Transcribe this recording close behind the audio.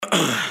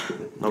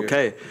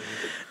Okay.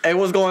 Hey,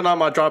 what's going on,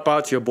 my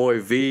dropouts? Your boy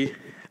V.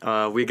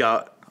 We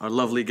got our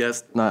lovely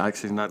guest. No,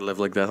 actually, not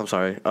lovely guest. I'm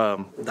sorry.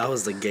 That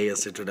was the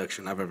gayest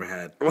introduction I've ever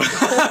had.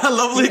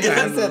 Lovely I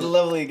guest. said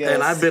lovely guest.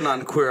 And I've been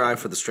on Queer Eye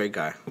for the Straight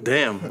Guy.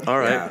 Damn. All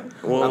right. Yeah.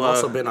 Well, I've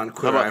also been on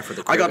Queer Eye for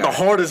the I Queer got Guy. the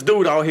hardest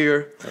dude out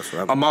here. That's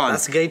what I'm on.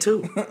 That's gay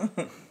too.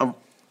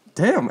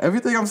 Damn.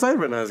 Everything I'm saying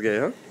right now is gay,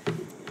 huh?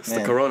 It's the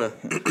Man. Corona.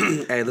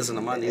 Hey, listen,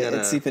 Aman, you got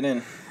It's seeping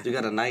in.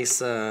 a nice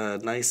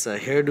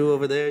hairdo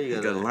over there. You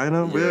got Got a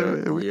lineup.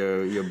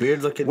 your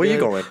beard looking Where good. you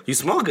going? You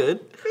smell good.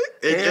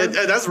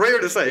 That's rare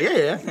to say.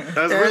 Yeah.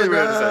 That's really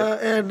rare to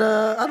say. And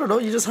I don't know,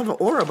 you just have an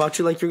aura about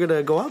you like you're going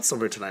to go out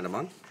somewhere tonight,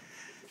 Aman.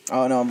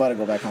 Oh no, I'm about to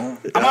go back home.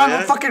 I'm yeah?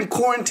 on fucking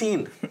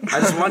quarantine. I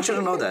just want you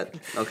to know that,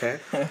 okay?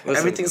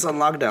 Everything's on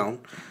lockdown,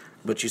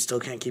 but you still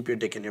can't keep your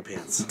dick in your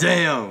pants.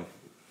 Damn.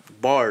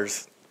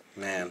 Bars.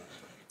 Man.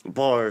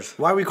 Bars.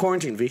 Why are we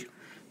quarantined, V?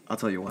 I'll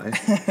tell you why.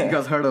 You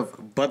guys heard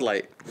of Bud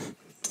Light?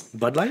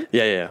 Bud Light?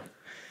 Yeah.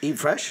 Eat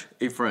fresh?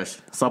 Eat fresh.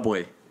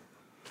 Subway.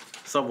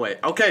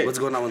 Okay. What's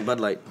going on with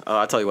Bud Light?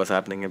 I'll tell you what's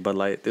happening in Bud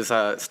Light. This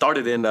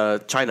started in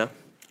China.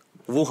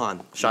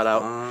 Wuhan. Shout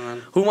out.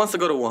 Who wants to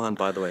go to Wuhan,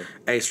 by the way?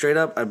 Hey, straight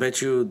up, I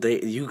bet you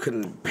you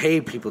can pay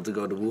people to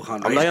go to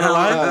Wuhan. I'm right not gonna now.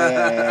 lie.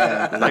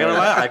 Yeah. I'm not gonna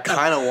lie. I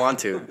kind of want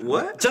to.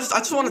 What? I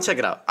just want to check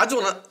it out.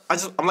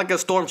 I'm like a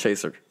storm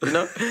chaser, you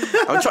know.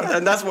 I'm trying,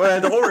 and that's where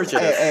the horror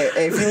shit is.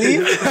 Hey, if you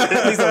leave,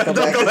 please don't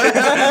come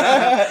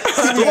back.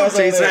 Storm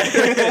chaser.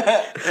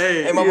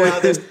 Hey, my boy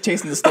out there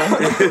chasing the storm.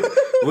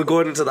 We're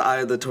going into the eye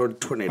of the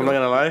tornado. I'm not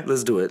gonna lie.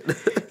 Let's do it.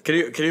 Can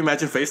you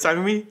imagine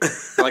FaceTiming me?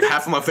 Like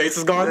half of my face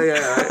is gone.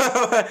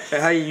 Yeah. Hey,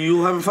 how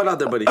you having fun out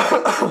there, buddy?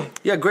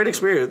 Yeah, great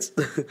experience.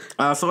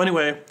 So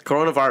anyway,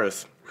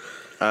 coronavirus.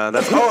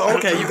 That's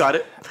okay. You got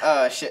it.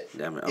 Shit.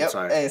 Damn it, I'm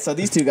sorry. Hey, so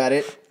these two got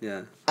it.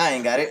 Yeah. I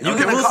ain't got it.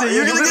 Okay, we'll see.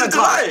 You're gonna get it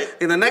tonight.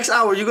 In the next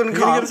hour, you're gonna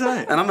gonna call, get it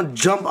tonight. and I'm gonna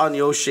jump on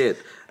your shit.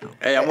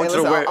 Hey, I Hey, want you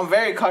to listen, wear. I'm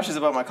very cautious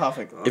about my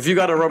coughing. If you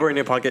got a rubber in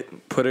your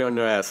pocket, put it on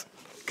your ass,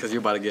 cause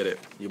you're about to get it.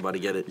 You about to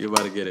get it. You're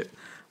about to get it.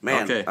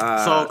 Man, Okay. it's So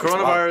wild.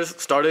 coronavirus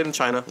started in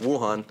China,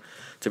 Wuhan,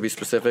 to be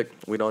specific.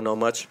 We don't know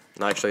much.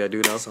 No, actually, I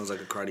do know. Sounds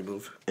like a karate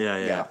move.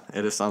 Yeah.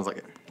 It just sounds like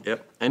it.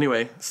 Yep.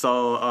 Anyway,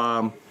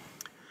 so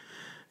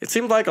it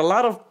seemed like a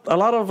lot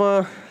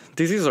of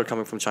diseases are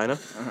coming from China.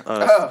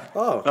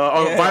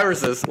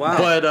 Viruses. Wow.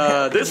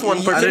 But this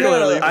one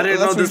particularly. I didn't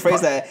know Let's this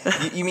rephrase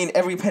that. You mean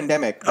every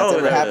pandemic that's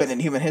ever there it happened is. in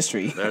human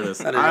history? There it is.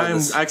 didn't know I'm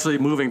this. actually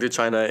moving to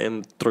China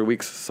in 3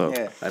 weeks. So.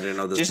 Yeah. I didn't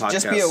know this podcast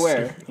Just be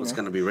aware. was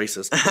gonna be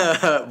racist.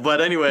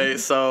 But anyway,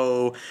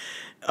 so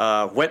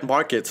wet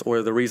markets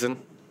were the reason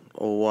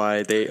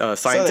why they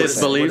scientists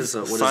So believe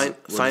what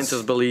is-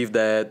 scientists believe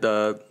that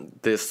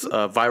this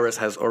virus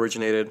has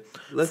originated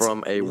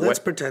from a Let's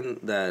wet. pretend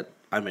that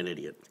I'm an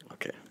idiot.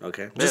 Okay.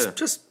 Okay, Yeah.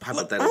 just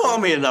hypothetical. Well,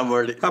 I mean, I'm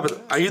already.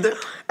 Are you there?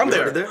 I'm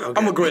You're there. already Okay.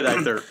 I'm a great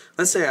actor.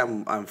 Let's say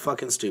I'm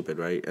fucking stupid,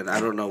 right? And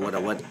I don't know what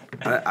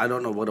I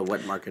don't know what a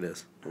wet market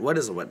is. What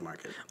is a wet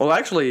market? Well,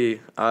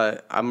 actually,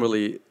 I'm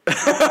really.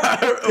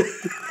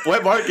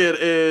 Wet market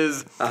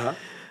is.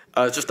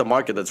 Just a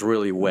market that's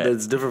really wet.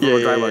 It's different from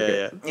a dry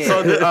market. Yeah.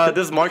 So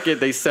this market,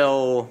 they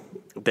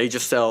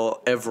just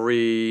sell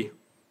every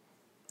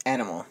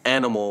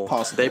animal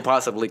Possible. they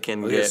possibly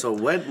can Okay, get. so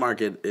wet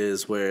market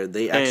is where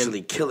they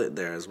actually kill it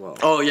there as well.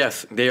 Oh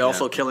yes, they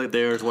also kill it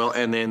there as well,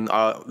 and then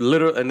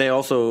and they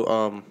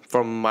also,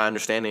 from my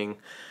understanding,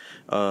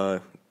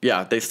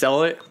 they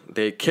sell it,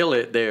 they kill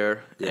it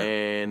there,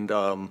 and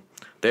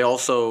they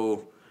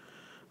also,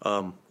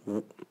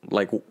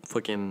 like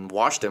fucking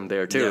wash them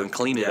there too and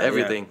clean it,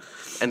 everything,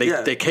 and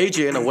they cage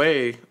it in a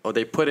way, or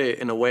they put it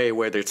in a way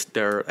where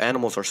their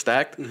animals are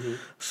stacked,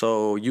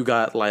 so you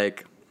got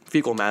like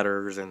fecal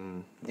matters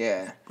and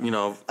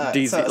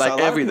these so a lot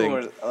everything.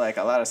 Of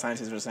people a lot of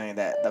scientists were saying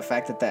that the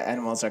fact that the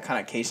animals are kind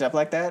of caged up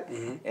like that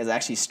is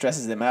actually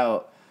stresses them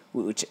out,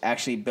 which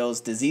actually builds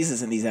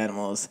diseases in these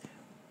animals,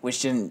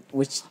 which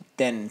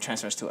then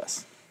transfers to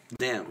us.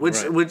 Damn.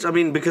 Which I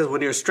mean, because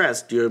when you're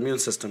stressed, your immune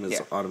system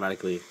is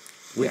automatically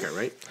weaker,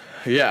 right?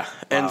 Yeah,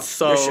 and Wow.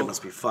 so your shit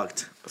must be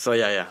fucked. So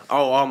yeah.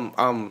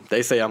 Oh,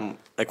 they say I'm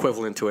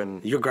equivalent to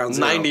an You're ground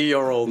zero.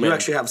 90-year-old man. You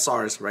actually have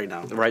SARS right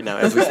now. Right now,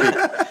 as we speak.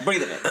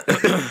 Breathing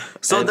it.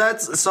 So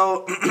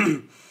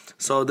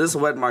so this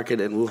wet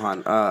market in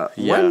Wuhan.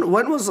 Yeah.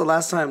 When was the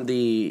last time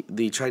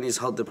the Chinese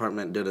health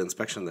department did an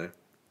inspection there?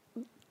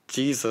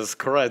 Jesus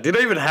Christ! Did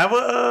they even have a?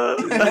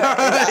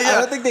 I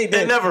don't think they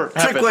did. It never.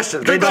 Trick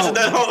question. Trick They question.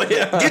 don't.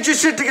 Get your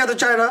shit together,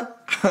 China.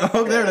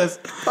 Oh, there it is.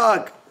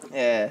 Fuck.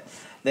 Yeah.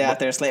 They're out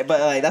there slaying.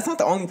 But that's not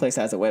the only place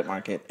that has a wet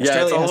market. Yeah,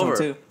 Australia it's all has over. one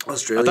too.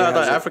 Australia. I thought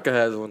has it. Africa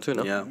has one too.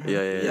 No.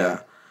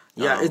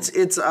 Yeah.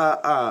 It's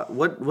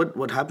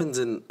what happens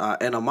in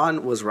and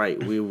Aman was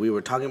right. We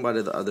were talking about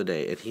it the other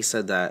day, and he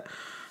said that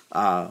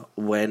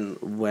when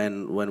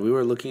we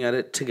were looking at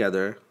it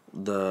together,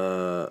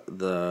 the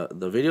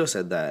video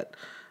said that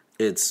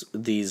it's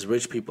these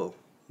rich people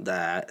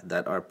that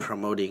are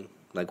promoting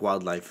like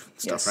wildlife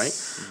stuff, right?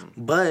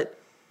 But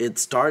it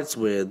starts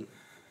with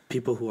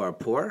people who are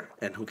poor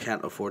and who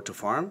can't afford to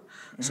farm.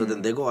 So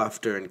then they go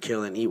after and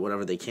kill and eat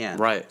whatever they can.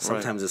 Right.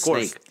 Sometimes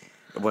right. a snake.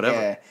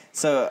 Whatever. Yeah.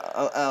 So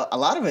a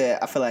lot of it,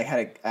 I feel like,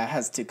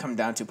 has to come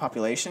down to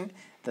population.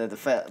 The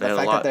fact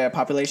that their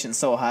population is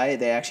so high,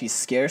 they're actually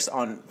scarce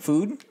on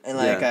food, and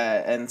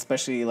and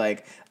especially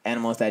like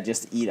animals that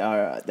just eat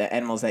the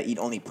animals that eat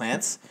only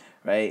plants.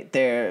 Right,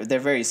 they're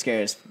very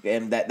scarce,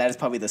 and that is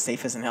probably the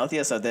safest and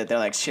healthiest. So they're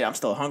like, shit, I'm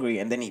still hungry,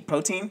 and then eat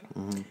protein.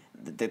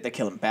 They're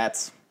killing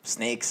bats,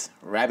 snakes,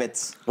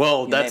 rabbits.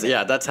 Well,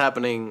 that's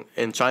happening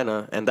in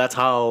China, and that's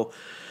how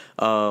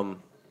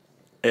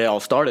it all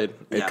started.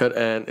 It could,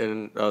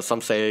 and some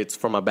say it's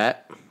from a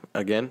bat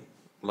again,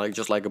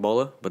 just like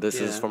Ebola, but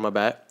this is from a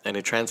bat, and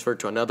it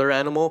transferred to another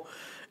animal,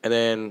 and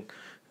then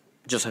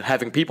just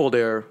having people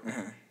there,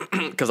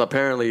 because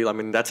apparently, I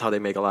mean, that's how they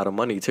make a lot of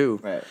money too.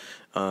 Right.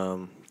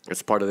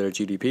 It's part of their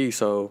GDP.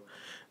 So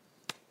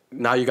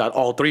now you got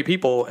all three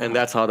people, and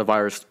that's how the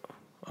virus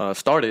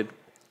started.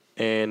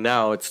 And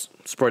now it's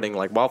spreading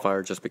like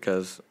wildfire just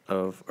because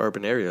of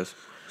urban areas.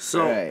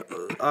 So,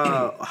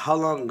 how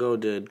long ago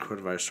did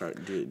coronavirus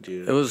start?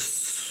 It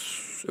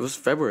was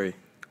February.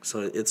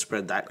 So it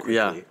spread that quickly.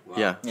 Yeah, Wow.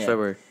 yeah,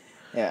 February.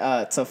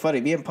 Yeah. So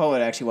funny. Me and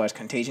Poet actually watched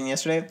Contagion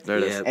yesterday. There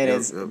it is. And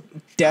it's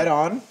dead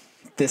on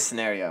this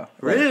scenario.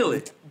 Right?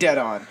 Really? Dead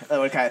on.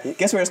 Okay.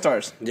 Guess where it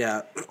starts?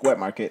 Yeah. Wet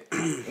market.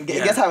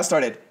 Guess how it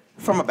started?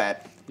 From a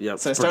bat. Yep.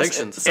 So it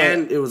Predictions.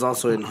 And it was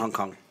also in Hong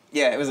Kong.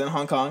 Yeah, it was in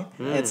Hong Kong,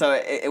 and so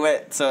it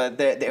went. So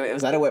it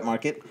was at a wet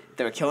market.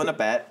 They were killing a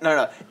bat.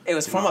 No, it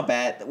was from a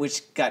bat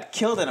which got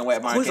killed in a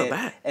wet market. Who's a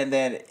bat? And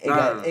then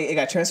it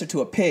got transferred to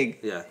a pig.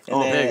 Yeah.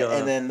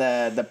 And then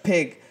the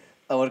pig,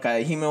 a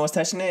human was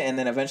touching it, and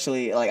then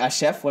eventually like a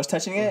chef was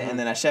touching it, and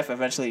then a chef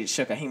eventually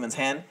shook a human's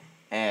hand,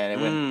 and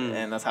it went,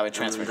 and that's how it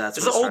transferred. That's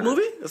Is this an old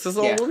movie? Is this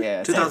an old movie?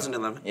 Yeah,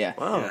 2011. Yeah.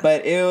 Wow. Yeah.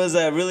 But it was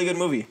a really good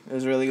movie. It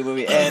was a really good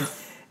movie, and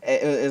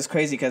it was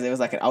crazy because it was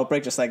like an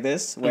outbreak just like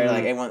this, where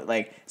like everyone,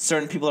 like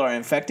certain people are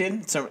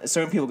infected,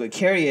 certain people could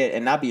carry it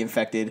and not be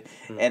infected,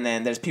 and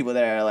then there's people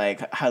that are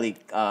like highly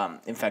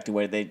infected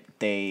where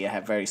they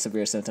have very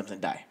severe symptoms and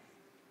die.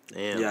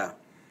 Damn. Yeah.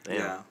 Damn.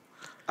 Yeah.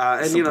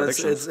 And Some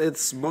it's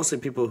it's mostly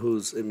people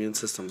whose immune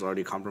system's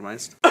already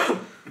compromised.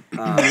 You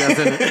guys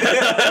didn't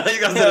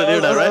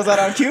hear that, right? Was that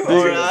on cue? You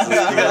guys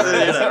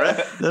didn't hear that,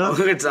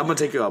 right? I'm gonna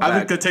take you out I've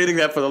been back. containing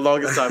that for the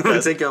longest time. I'm gonna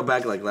guys. take you out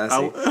back like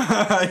Lassie.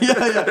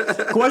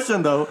 yeah.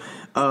 Question though,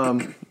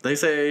 they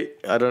say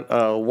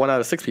 1 out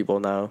of 6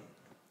 people now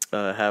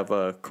have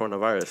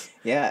coronavirus.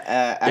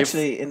 Yeah,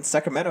 actually in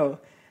Sacramento,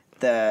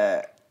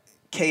 the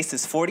case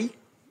is 40.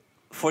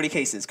 40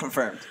 cases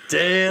confirmed.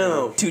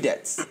 Damn. 2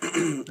 deaths.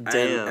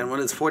 Damn. And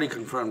when it's 40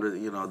 confirmed,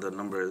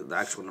 the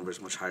actual number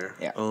is much higher.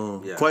 Yeah.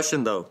 Yeah.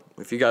 Question though,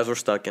 if you guys were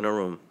stuck in a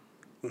room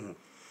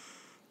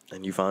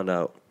and you found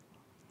out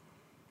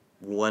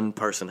one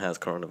person has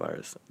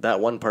coronavirus, that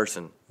one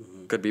person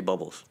could be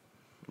Bubbles.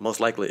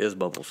 Most likely is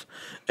Bubbles.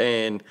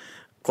 And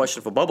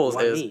question for Bubbles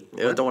Why is me?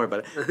 don't worry about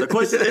it. The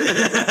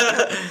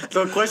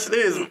question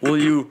is, will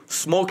you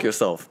smoke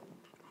yourself?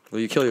 Will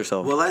you kill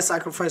yourself? Will I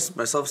sacrifice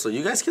myself so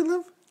you guys can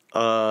live?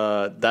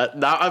 That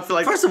now I feel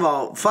like First of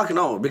all, fuck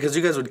no, because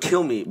you guys would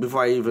kill me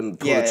before I even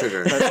pull the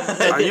trigger.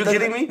 Are you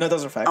kidding me? No,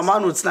 those are facts.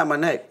 Aman would snap my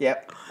neck.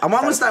 Yep.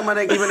 Aman would snap my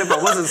neck even if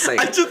I wasn't sick.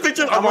 I just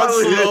pictured Aman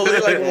slowly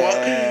like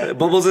walking.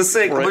 Bubbles is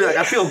sick. Right. Like,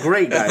 I feel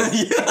great, guys.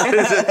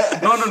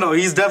 No,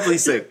 he's definitely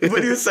sick.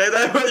 When you say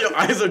that, when your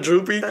eyes are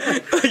droopy,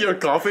 you're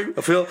coughing.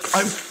 I feel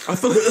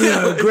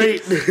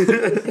great.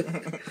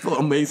 I feel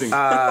amazing.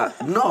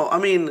 No, I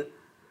mean,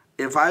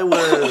 if I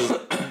was,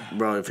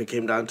 bro, if it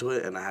came down to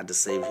it, and I had to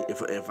save,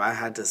 if I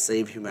had to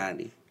save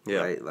humanity,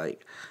 right,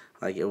 like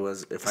it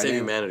was, if I Save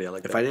didn't, humanity, I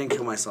like if that. I didn't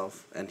kill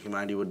myself and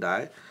humanity would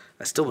die,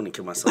 I still wouldn't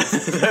kill myself.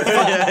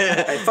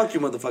 Hey, fuck you,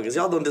 motherfuckers!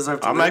 Y'all don't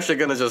deserve to. I'm live. actually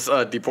gonna just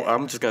deport.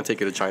 I'm just gonna take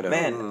you to China.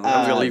 Man, I'm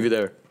gonna leave you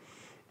there.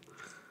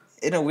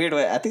 In a weird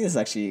way, I think this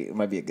actually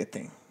might be a good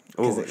thing.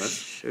 Oh,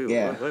 shoot.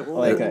 Yeah,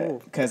 Wait.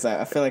 because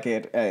I feel like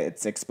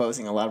it's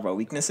exposing a lot of our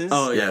weaknesses.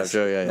 Oh yeah,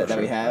 sure, yeah, that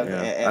we have,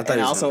 Yeah.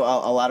 and also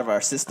a lot of our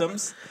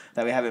systems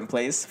that we have in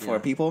place for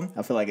people.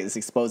 I feel like it's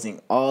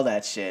exposing all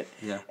that shit.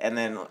 Yeah.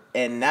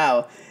 And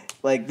now,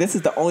 like, this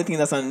is the only thing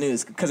that's on the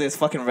news because it's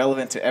fucking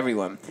relevant to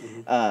everyone.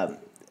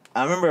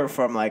 I remember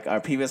from like our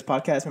previous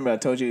podcast. Remember I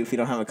told you if you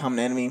don't have a common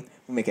enemy,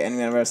 we make an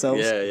enemy out of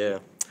ourselves. Yeah.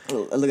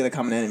 Look at the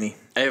common enemy.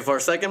 Hey, for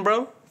a second,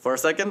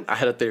 I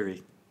had a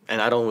theory,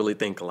 and I don't really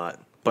think a lot,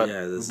 but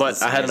this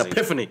I had an amazing.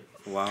 epiphany.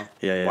 Wow.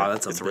 Yeah. Wow,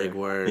 that's a It's big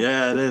rare. word.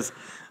 Yeah, it is.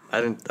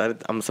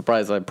 I'm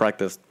surprised I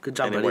practiced. Good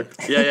job, anyway.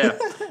 buddy. Yeah.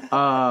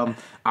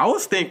 I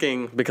was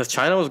thinking because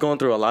China was going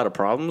through a lot of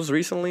problems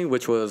recently,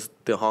 which was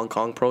the Hong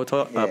Kong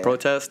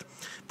protesters.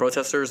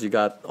 You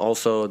got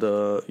also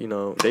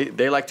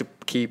they like to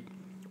keep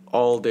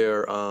all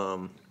their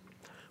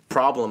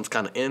problems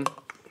kind of in.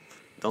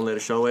 Don't let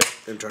it show it.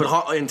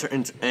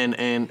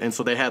 And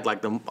so they had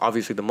like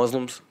obviously the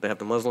Muslims. They have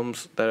the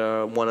Muslims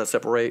that want to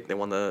separate. They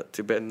want the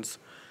Tibetans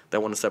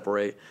that want to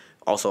separate.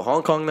 Also,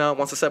 Hong Kong now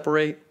wants to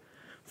separate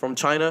from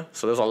China.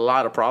 So there's a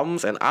lot of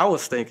problems. And I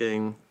was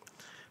thinking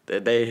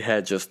that they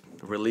had just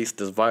released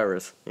this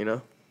virus. You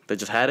know, they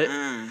just had it.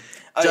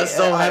 Just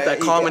don't have that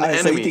common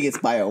enemy. So you think it's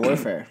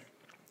biowarfare?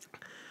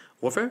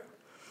 Warfare?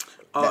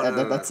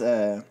 That's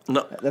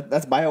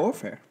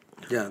biowarfare.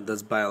 Yeah,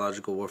 that's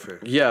biological warfare.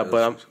 Yeah,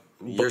 but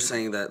you're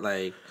saying that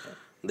like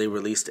they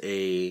released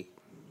a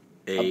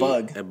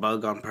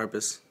bug on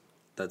purpose.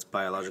 That's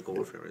biological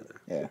warfare right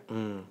there.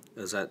 Yeah.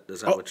 Is that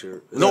what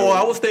you're?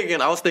 I was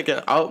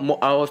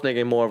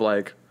thinking more of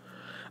like,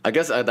 I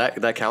guess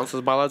that counts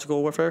as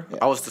biological warfare. Yeah.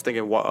 I was just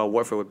thinking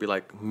warfare would be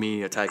like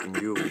me attacking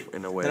you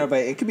in a way. No, but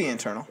it could be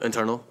internal.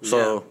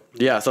 So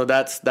so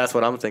that's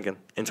what I'm thinking.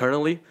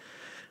 Internally,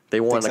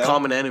 they want a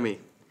common enemy,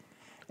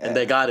 and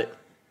they got it.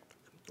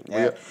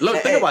 Yeah. Look,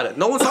 think about it.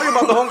 No one's talking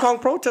about the Hong Kong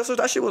protesters.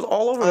 That shit was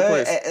all over the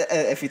place.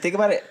 If you think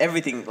about it,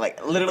 everything,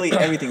 like literally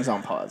everything's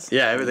on pause.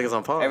 Yeah, everything's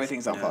on pause.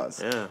 Everything's on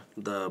pause. Yeah.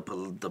 The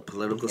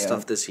political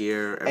stuff this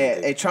year.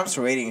 Hey, Trump's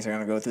ratings are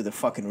gonna go through the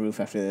fucking roof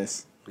after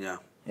this. Yeah.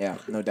 Yeah,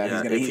 no doubt.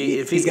 Yeah.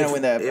 He's gonna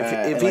win that.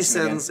 If he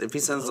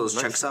sends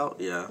those checks out,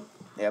 yeah.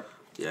 Yep.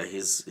 Yeah,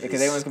 he's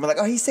because everyone's gonna be like,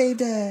 "Oh, he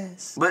saved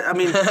us." But I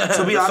mean,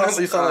 to be honest,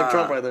 you sound like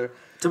Trump right there.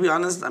 To be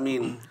honest, I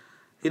mean,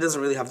 he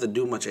doesn't really have to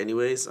do much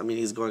anyways. I mean,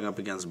 he's going up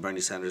against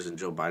Bernie Sanders and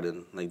Joe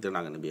Biden. Like, they're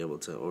not going to be able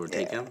to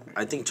overtake him.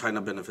 I think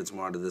China benefits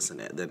more out of this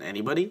than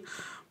anybody.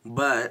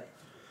 But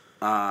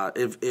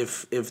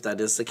if that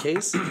is the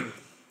case,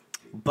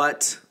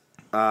 but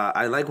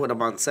I like what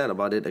Aman said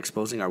about it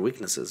exposing our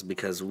weaknesses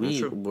because the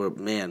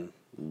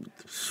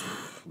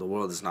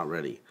world is not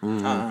ready.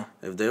 Mm-hmm.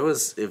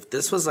 If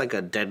this was like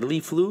a deadly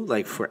flu,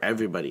 like for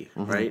everybody,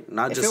 right?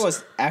 Not if just it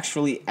was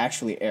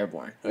actually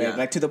airborne, right?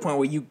 Like to the point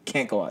where you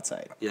can't go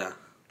outside. Yeah.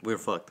 We're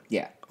fucked.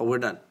 Yeah. Oh, we're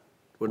done.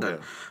 We're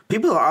done.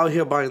 People are out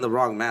here buying the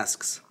wrong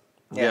masks.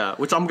 Yeah,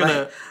 which I'm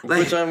gonna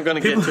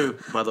get to.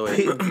 By the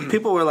way,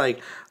 people were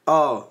like,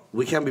 "Oh,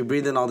 we can't be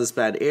breathing all this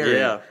bad air."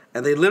 Yeah,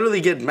 and they literally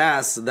get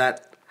masks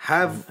that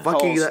have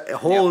fucking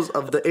holes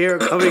of the air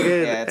coming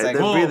in, and like,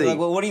 they're breathing. Like,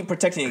 what are you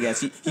protecting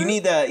against? You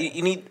need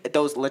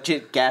those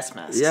legit gas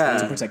masks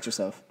to protect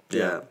yourself.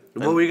 Yeah.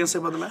 What were you gonna say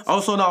about the mask?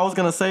 Also, no, I was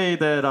gonna say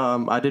that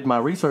I did my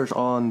research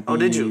on.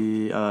 Did you?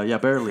 Yeah,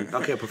 barely.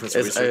 Okay,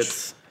 Professor.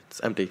 Research. It's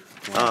empty.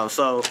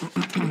 So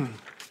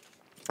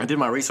I did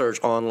my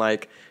research on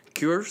like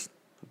cures,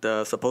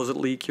 the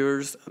supposedly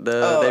cures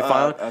they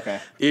found,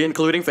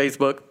 including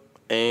Facebook,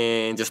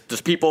 and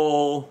just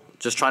people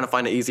just trying to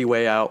find an easy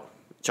way out,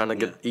 trying to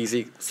get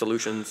easy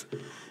solutions,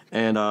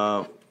 and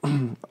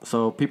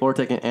so people are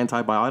taking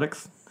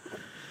antibiotics.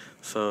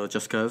 So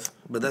just cause,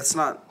 but that's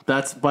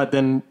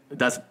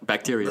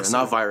bacteria,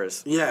 not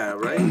virus. Yeah,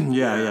 right.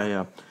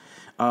 Yeah.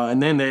 And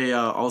then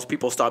all those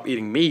people stopped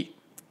eating meat.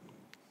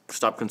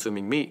 Stop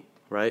consuming meat,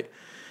 right?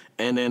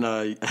 And then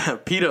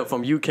PETA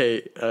from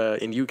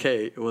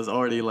UK was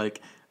already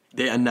like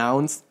they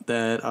announced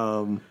that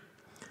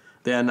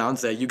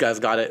you guys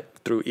got it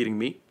through eating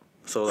meat.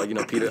 So like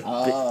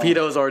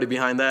PETA was already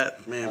behind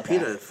that. Man,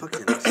 PETA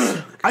fucking.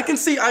 I can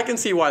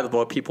see why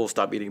the people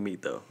stop eating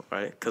meat though,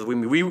 right? Because we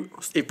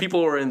if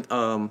people were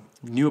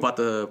knew about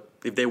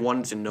if they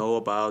wanted to know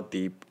about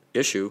the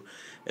issue,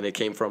 and it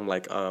came from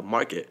like a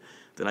market.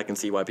 Then I can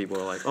see why people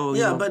are like, oh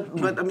yeah,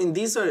 but I mean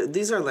these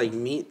are like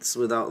meats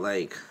without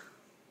like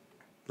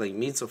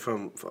meats are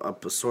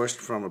sourced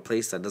from a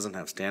place that doesn't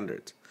have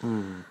standards. You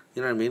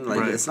know what I mean?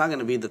 Like it's not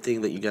gonna be the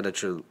thing that you get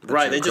at your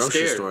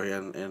grocery store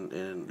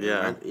and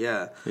yeah.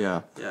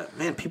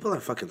 Man, people are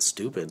fucking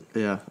stupid.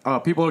 Yeah,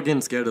 people are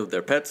getting scared of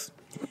their pets.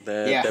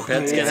 Their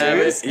pets can have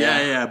it.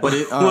 Yeah. But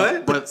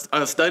what? But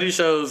a study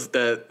shows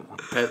that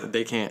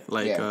they can't.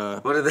 Like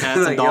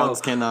cats and dogs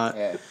cannot.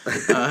 Yeah.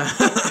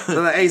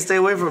 They're like, hey, stay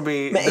away from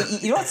me. Man,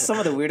 you know what? Some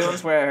of the weird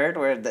ones where I heard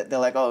where they're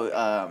like,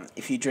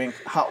 if you drink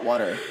hot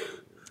water,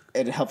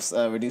 it helps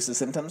reduce the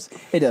symptoms.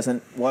 It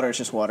doesn't. Water is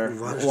just water.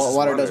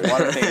 Water does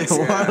water things.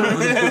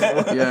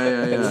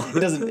 Yeah.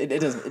 It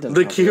doesn't.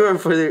 The cure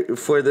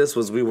for this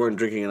was we weren't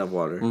drinking enough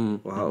water.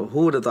 Wow,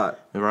 who would have thought?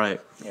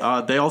 Right.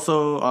 Yeah. They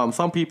also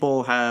some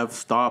people have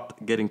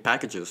stopped getting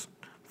packages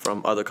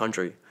from other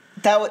country.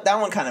 That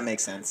one kind of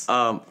makes sense.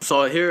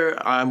 So here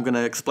I'm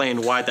gonna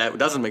explain why that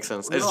doesn't make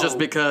sense. It's just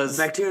because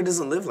bacteria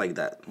doesn't live like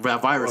that.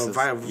 Viruses,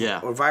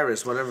 or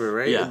virus, whatever,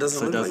 right? Yeah, it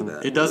doesn't live like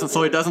that. It doesn't.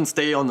 So it doesn't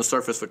stay on the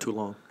surface for too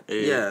long.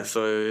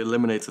 So it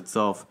eliminates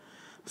itself.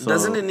 So,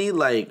 doesn't it need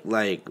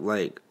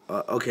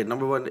okay?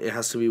 Number one, it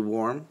has to be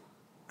warm,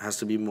 it has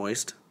to be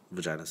moist.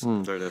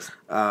 Vaginas. There it is.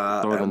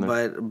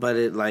 But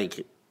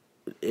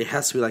it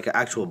has to be like an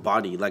actual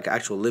body, like an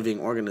actual living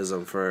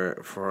organism for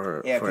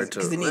it to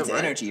because it needs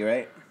energy,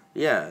 right?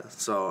 Yeah,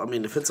 so I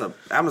mean, if it's a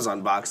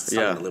Amazon box, it's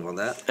not gonna live on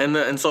that.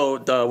 And so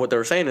what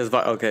they're saying is,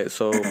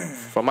 so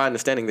from my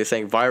understanding, they're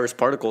saying virus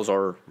particles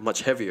are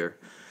much heavier,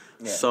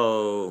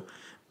 so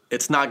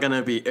it's not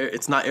gonna be,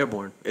 it's not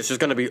airborne. It's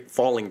just gonna be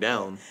falling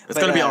down. It's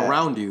gonna be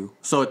around you,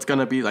 so it's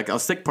gonna be like a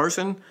sick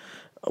person.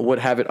 would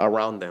have it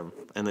around them,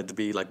 and it'd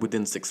be like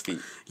within 6 feet.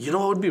 You know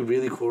what would be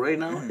really cool right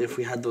now if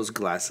we had those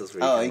glasses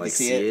where you can like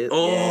see it.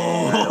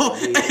 Oh,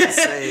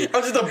 Yeah,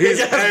 I'm just a big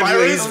ass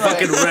virus. He's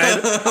fucking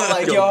red. I'm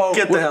like, yo,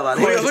 Get the hell out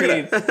of here. Look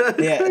at that.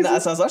 Yeah, no,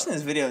 so I was watching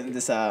this video.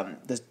 This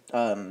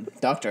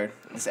doctor,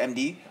 this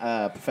MD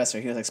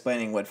professor, he was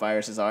explaining what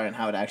viruses are and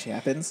how it actually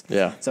happens.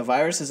 Yeah. So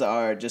viruses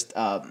are just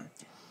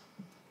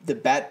the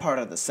bad part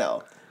of the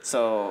cell.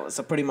 So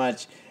pretty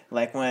much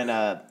like when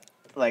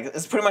like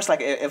it's pretty much like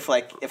if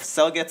a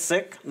cell gets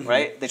sick,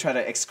 right? They try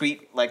to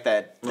excrete like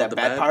that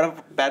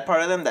bad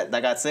part of them that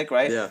got sick,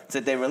 right? Yeah. So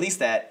they release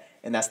that,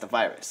 and that's the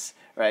virus,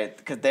 right?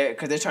 Because they're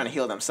trying to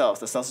heal themselves.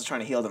 The cells are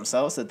trying to heal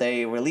themselves, so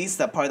they release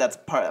that part that's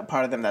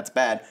part of them that's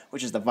bad,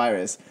 which is the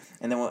virus.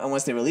 And then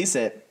once they release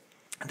it,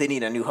 they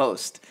need a new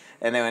host.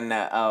 And then when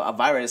a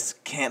virus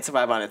can't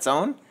survive on its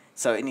own,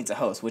 so it needs a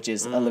host, which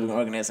is a living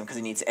organism, because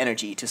it needs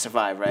energy to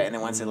survive, right? And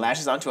then once it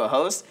lashes onto a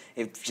host,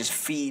 it just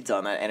feeds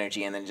on that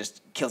energy and then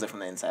just kills it from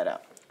the inside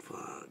out.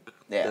 Fuck.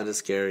 Yeah. That is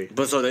scary.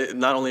 But so they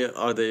not only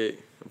are the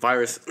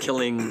virus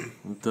killing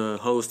the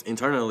host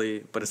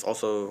internally, but it's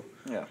also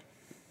because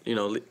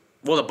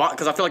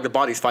I feel like the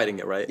body's fighting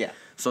it, right? Yeah.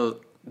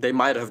 So they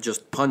might have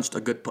just punched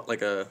a good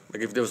like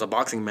if there was a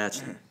boxing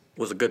match,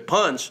 was a good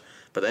punch,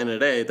 but at the end of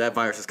the day, that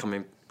virus is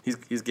coming.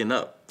 He's getting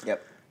up.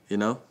 Yep.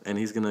 And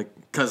he's gonna,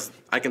 cause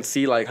I can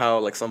see like how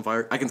like some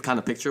virus, I can kind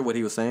of picture what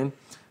he was saying,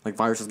 like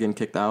viruses getting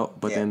kicked out,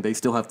 but then they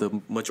still have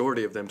the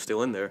majority of them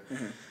still in there.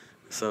 Mm-hmm.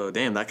 So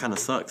damn, that kind of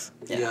sucks.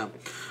 Yeah.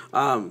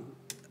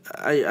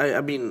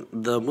 I mean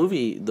the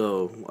movie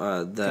though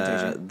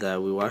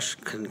that we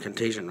watched,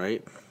 Contagion,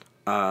 right?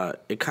 I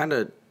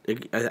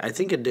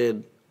think it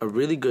did a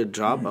really good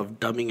job of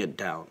dumbing it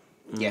down.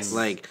 Yes.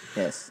 Like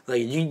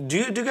you do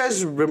you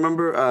guys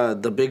remember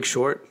The Big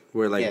Short?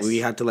 Where we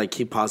had to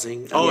keep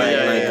pausing.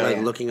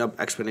 Looking up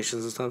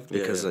explanations and stuff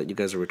because you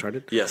guys are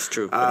retarded. Yes,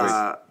 true.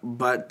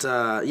 But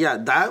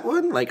that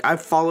one I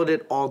followed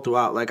it all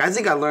throughout. I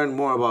think I learned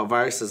more about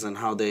viruses and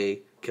how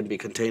they can be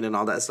contained and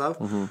all that stuff.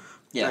 Mm-hmm.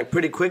 Yeah,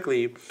 pretty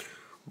quickly.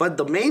 But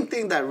the main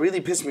thing that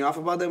really pissed me off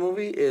about that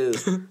movie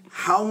is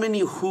how many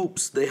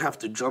hoops they have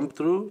to jump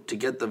through to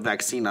get the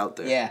vaccine out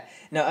there. Yeah,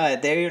 no,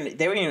 they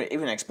were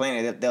even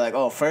explaining it. They're like,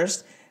 oh,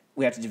 first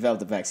we have to develop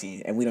the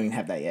vaccine, and we don't even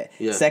have that yet.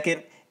 Yeah.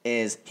 Second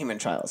is human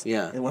trials.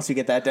 Yeah. And once we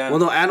get that done... Well,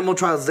 no, animal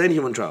trials, then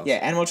human trials. Yeah,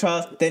 animal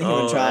trials, then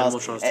human trials. Animal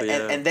trials too,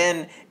 and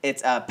then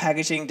it's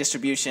packaging,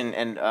 distribution,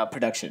 and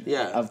production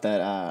of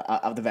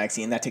the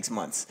vaccine. That takes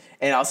months.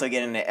 And also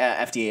getting it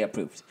FDA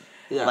approved.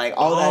 Yeah.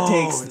 All that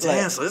takes...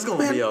 Damn, so this is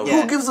going to be a...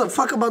 Who gives a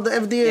fuck about the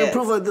FDA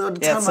approval at the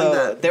time like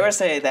that? They were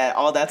saying that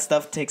all that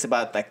stuff takes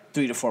about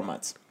 3 to 4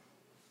 months.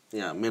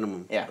 Yeah,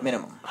 minimum. Yeah,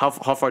 minimum. How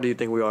far do you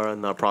think we are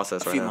in the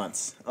process right now? A few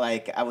months.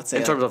 I would say...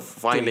 In terms of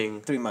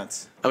finding... 3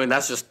 months. I mean,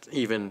 that's just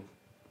even...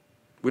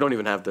 We don't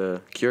even have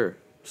the cure,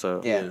 so...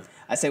 Yeah.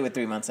 I say we're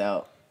 3 months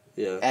out.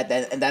 Yeah.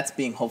 And that's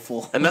being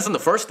hopeful. And that's in the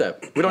first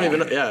step. We don't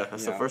even... Yeah,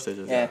 that's the first stage.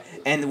 Yeah,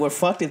 and we're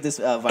fucked if this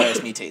virus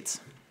mutates.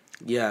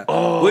 Yeah.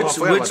 Oh, which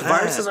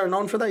viruses are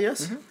known for that?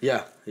 Yes. Mm-hmm.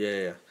 Yeah.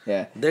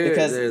 Yeah.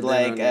 Because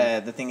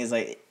the thing is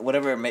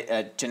whatever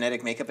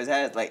genetic makeup it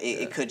has,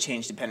 it could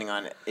change depending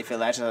on if it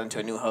latches onto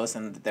a new host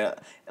and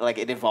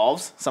it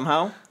evolves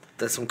somehow.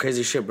 That's some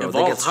crazy shit, bro.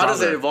 How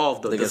does it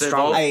evolve, though? Does it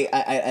evolve?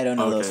 I don't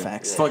know those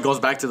facts. So it goes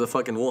back to the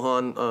fucking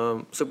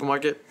Wuhan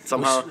supermarket.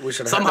 Somehow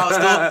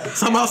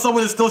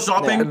someone is still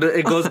shopping. Yeah.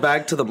 It goes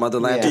back to the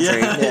motherland.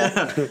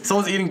 Yeah.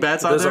 Someone's eating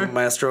bats out there. There's a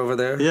master over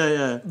there.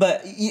 Yeah.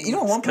 But you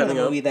know one part of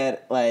the movie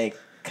that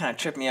kind of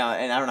tripped me out,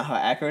 and I don't know how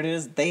accurate it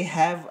is. They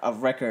have a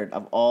record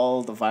of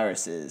all the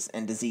viruses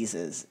and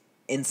diseases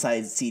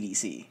inside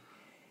CDC.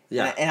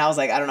 Yeah. And I was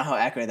like, I don't know how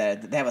accurate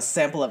that is. They have a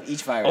sample of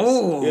each virus.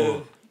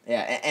 Oh.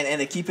 Yeah, and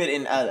they keep it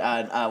in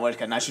what is it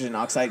called, nitrogen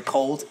oxide,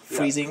 cold,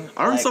 freezing.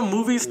 Aren't some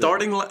movies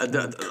starting?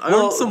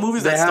 Aren't some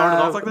movies that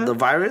started off like that? The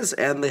virus,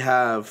 and they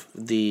have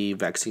the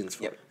vaccines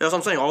for it. That's what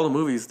I'm saying. All the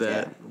movies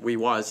that we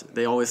watch,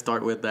 they always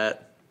start with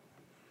that.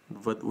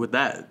 With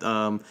that,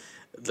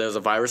 there's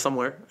a virus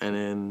somewhere, and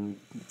then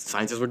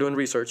scientists were doing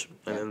research,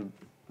 and then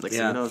next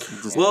thing you know,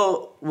 just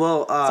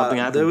something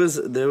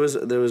happened.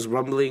 There was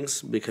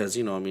rumblings because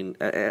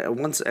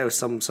once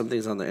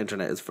something's on the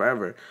internet, it's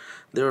forever.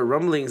 There were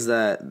rumblings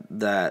that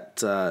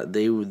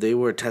they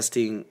were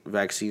testing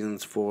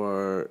vaccines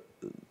for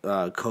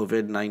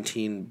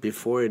COVID-19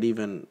 before it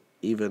even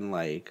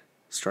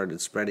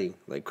started spreading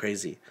like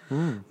crazy.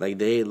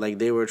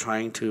 They were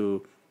trying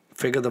to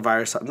figure the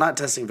virus out. Not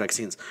testing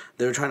vaccines.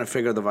 They were trying to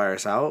figure the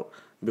virus out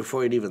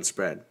before it even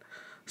spread.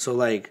 So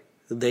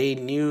they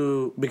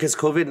knew, because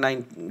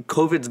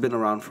COVID's been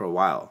around for a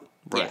while.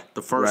 Right. Yeah.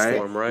 The first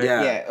form, right?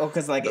 Yeah. Yeah. Oh,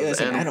 because it was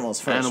in animals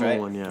first, right?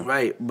 One, yeah.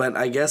 Right. But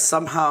I guess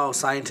somehow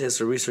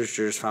scientists or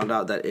researchers found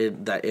out that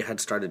it had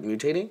started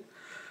mutating,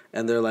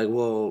 and they're like,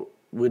 well,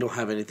 we don't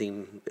have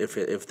anything if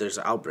there's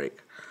an outbreak.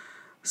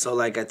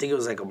 So I think it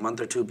was a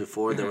month or two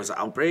before there was an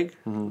outbreak.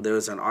 Mm-hmm. There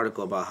was an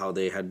article about how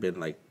they had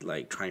been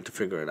trying to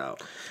figure it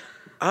out.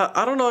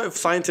 I don't know if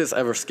scientists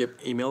ever skip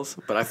emails,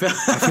 but I feel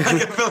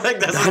like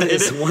that's That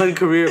is one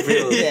career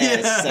field.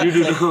 Yeah, You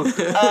do know.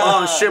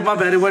 Oh shit, my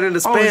bad. It went into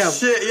spam. Oh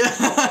shit,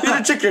 yeah. You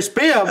didn't check your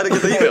spam. I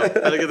didn't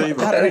get the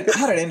email.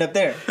 How did it end up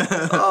there?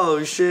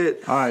 Oh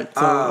shit. All right,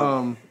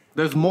 so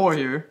there's more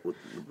here.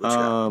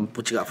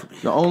 What you got for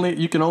me?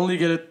 You can only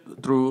get it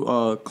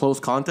through close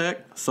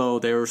contact. So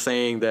they were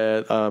saying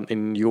that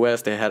in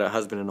U.S. they had a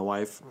husband and a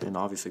wife, and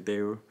obviously they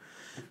were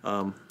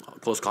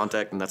close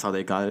contact, and that's how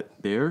they got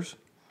theirs.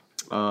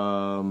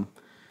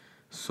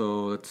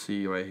 So let's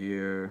see right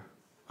here.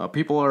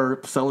 People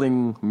are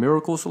selling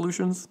miracle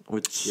solutions,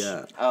 which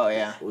Oh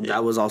yeah.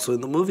 That was also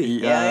in the movie.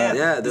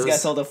 Yeah. This guy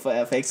sold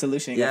a fake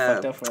solution. He got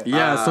fucked up for it.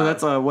 Yeah, so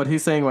that's what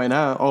he's saying right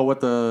now. Oh,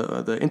 what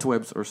the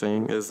interwebs are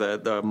saying is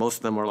that most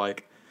of them are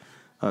like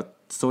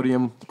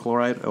sodium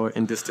chloride or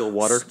in distilled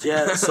water.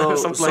 Yeah, so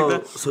something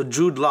like that. So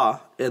Jude Law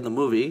in the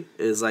movie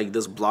is like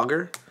this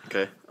blogger.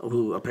 Okay.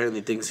 Who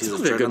apparently thinks he's a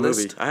Good journalist.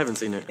 movie. I haven't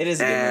seen it. It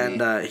is a good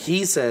movie. And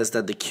he says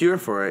that the cure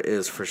for it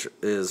is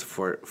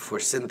for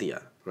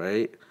Cynthia,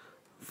 right?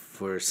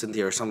 For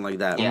Cynthia or something like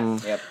that. Yeah.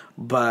 Yep.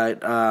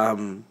 But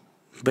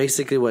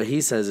basically what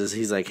he says is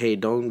he's like, hey,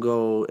 don't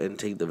go and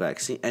take the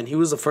vaccine. And he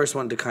was the first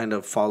one to kind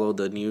of follow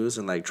the news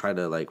and like try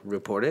to like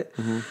report it.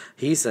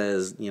 He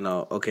says,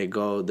 okay,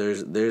 go.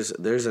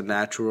 There's a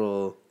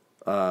natural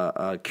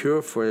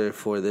cure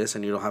for this,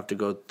 and you don't have to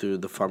go through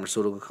the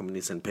pharmaceutical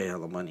companies and pay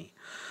hella money.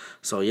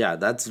 So yeah,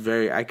 that's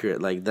very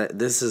accurate. Like that,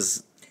 this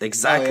is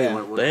exactly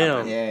what would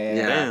happen.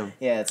 Damn.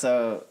 Yeah.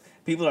 So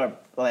people are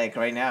like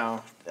right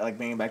now, like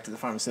bringing back to the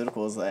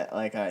pharmaceuticals,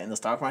 like in the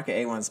stock market,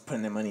 everyone's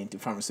putting their money into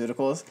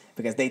pharmaceuticals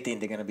because they think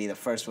they're gonna be the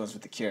first ones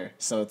with the cure.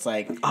 So it's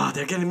like,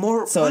 They're getting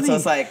more so money.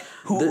 it's like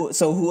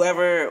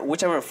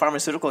whichever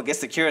pharmaceutical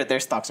gets the cure, their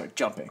stocks are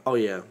jumping. Oh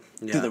yeah,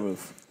 through the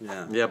roof.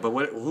 Yeah, but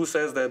who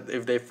says that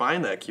if they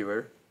find that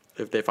cure,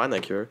 you know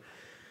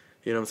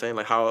what I'm saying?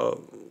 Like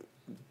how,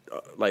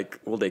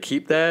 will they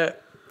keep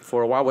that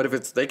for a while? What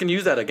if they can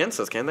use that against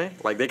us? Can they?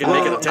 Like they can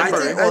make it a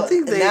temporary. I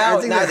think they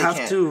have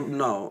can't. to.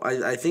 No,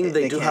 I think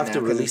they do can have now to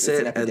 'cause release it's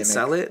an it and epidemic.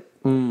 sell it.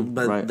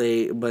 But right.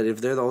 but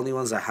if they're the only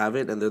ones that have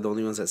it and they're the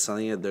only ones that's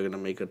selling it, they're gonna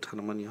make a ton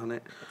of money on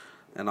it.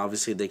 And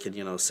obviously they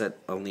can set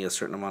only a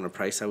certain amount of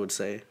price. I would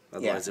say,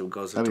 otherwise it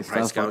goes into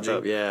price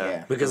gouging.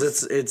 Yeah. Because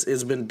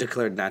it's been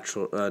declared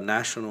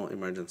national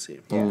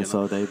emergency.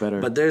 So they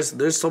better. But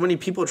there's so many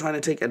people trying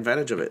to take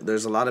advantage of it.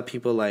 There's a lot of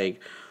people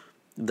like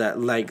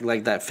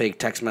that fake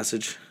text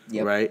message.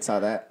 Yep, right? saw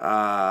that.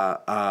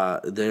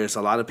 There's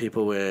a lot of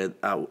people with.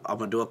 I'm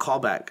gonna do a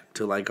callback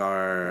to like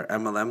our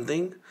MLM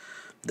thing.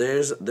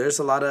 There's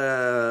a lot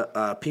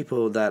of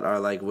people that are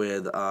like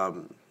with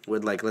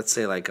like let's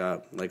say like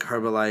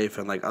Herbalife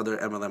and like other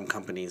MLM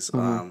companies.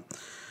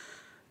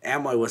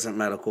 Amway wasn't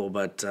medical,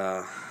 but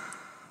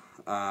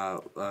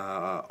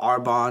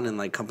Arbonne and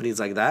like companies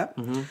like that.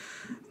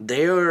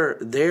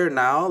 They're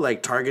now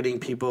like targeting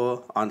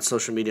people on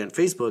social media and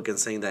Facebook and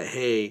saying that,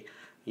 hey,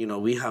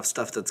 we have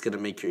stuff that's going to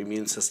make your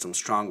immune system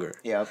stronger.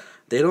 Yep.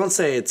 They don't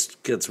say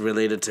it's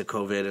related to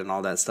COVID and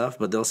all that stuff,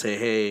 but they'll say,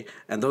 hey,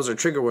 and those are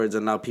trigger words,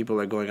 and now people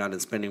are going out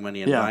and spending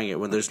money and buying it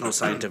when there's no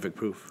scientific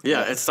proof.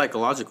 Yeah, it's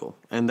psychological,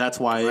 and that's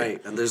why.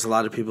 Right, and there's a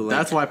lot of people.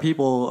 That's why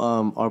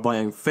people are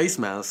buying face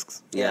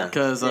masks. Yeah,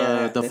 because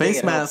the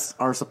face masks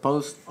are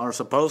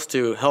supposed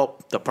to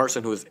help the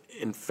person who is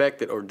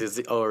infected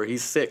or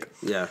he's sick.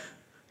 Yeah,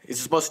 it's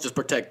supposed to just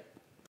protect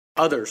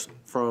others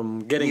from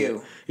getting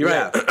it. You're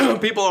Yeah. right.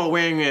 People are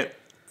wearing it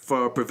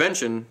for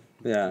prevention.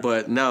 Yeah.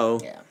 But no,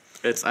 Yeah.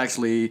 it's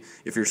actually,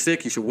 if you're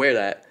sick, you should wear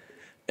that,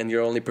 and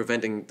you're only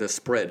preventing the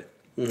spread.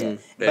 Yeah.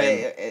 But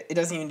it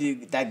doesn't even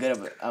do that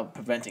good of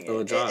preventing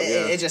it.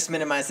 It just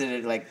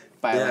minimizes it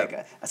by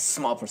a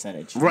small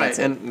percentage. Right,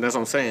 and that's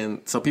what I'm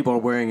saying. So people are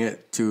wearing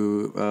it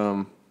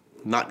to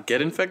not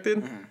get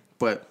infected,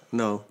 but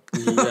no.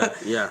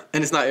 Yeah.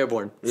 And it's not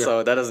airborne,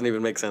 so that doesn't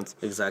even make sense.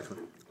 Exactly.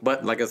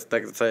 But like I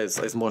said,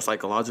 it's more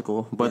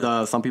psychological.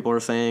 But some people are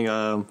saying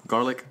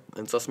garlic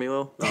and sesame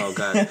oil. Oh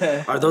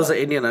god, are those the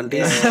Indian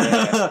aunties?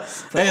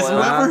 Hey,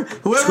 so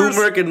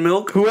Turmeric and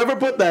milk. Whoever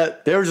put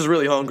that, they were just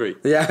really hungry.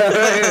 Yeah.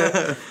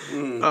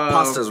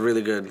 Pasta's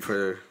really good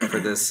for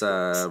this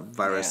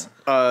virus.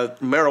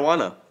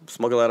 Marijuana.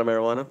 Smuggle out of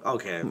marijuana.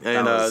 Okay.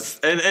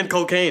 And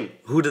cocaine.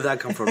 Who did that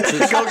come from?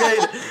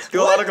 Cocaine.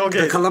 Do a lot of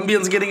cocaine. The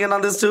Colombians getting in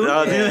on this too?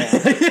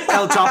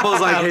 El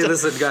Chapo's like, hey,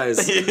 listen,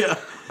 guys. Yeah.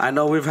 I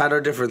know we've had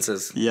our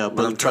differances. Yeah,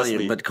 but I'm telling trust you,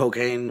 me. but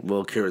cocaine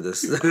will cure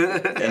this.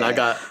 And I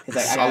got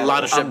a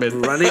lot of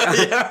shipment. Running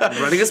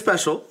a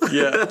special.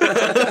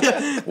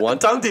 Yeah.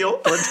 One-time deal.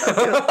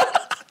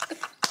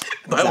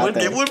 Buy one,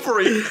 get one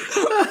free.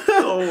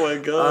 Oh my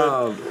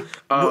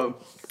god.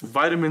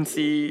 Vitamin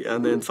C,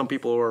 and then some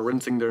people are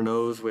rinsing their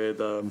nose with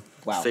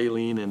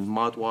saline and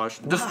mouthwash.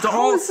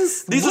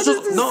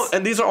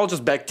 These are all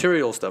just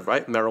bacterial stuff,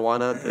 right?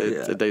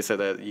 Marijuana. They said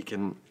that you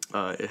can.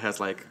 It has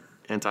like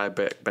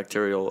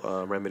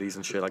antibacterial remedies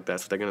and shit like that.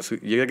 So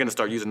you're gonna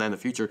start using that in the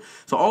future.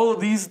 So all of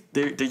these,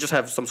 they just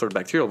have some sort of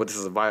bacterial, but this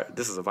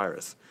is a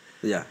virus.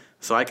 Yeah.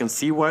 so I can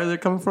see where they're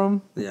coming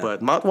from. Yeah.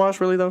 But mouthwash,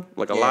 really though,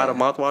 like a lot of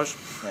mouthwash.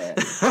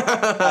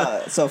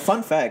 Yeah. So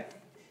fun fact: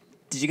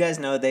 did you guys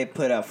know they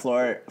put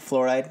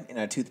fluoride in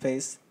our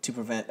toothpaste to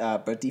prevent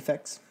birth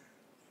defects?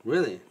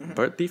 Really?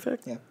 Birth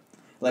defect? Yeah.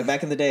 Like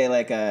back in the day,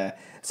 like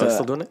So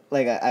still doing it?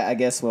 Like I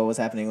guess what was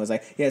happening was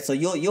like so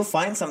you'll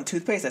find some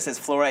toothpaste that says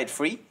fluoride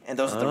free, and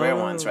those are the rare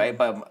ones, right?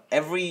 But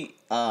every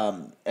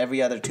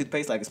other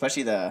toothpaste, like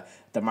especially the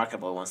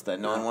marketable ones, the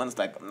known ones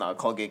like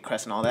Colgate,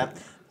 Crest, and all that,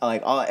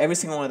 every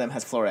single one of them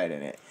has fluoride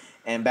in it.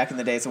 And back in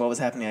the day, so what was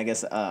happening? I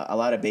guess a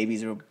lot of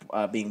babies were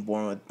being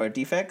born with birth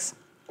defects.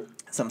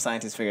 Some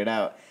scientists figured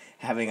out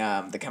having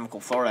the chemical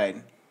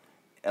fluoride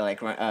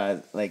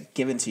like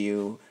given to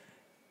you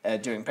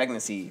during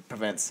pregnancy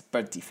prevents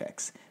birth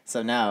defects.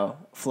 So now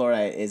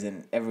fluoride is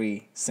in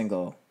every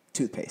single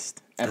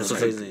toothpaste. That's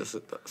crazy.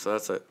 So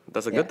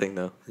that's a good thing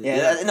though.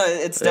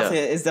 It's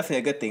definitely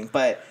a good thing.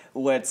 But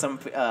what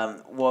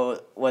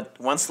what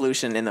one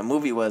solution in the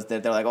movie was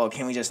that they're like, oh,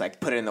 can we just like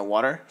put it in the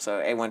water so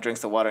everyone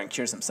drinks the water and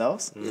cures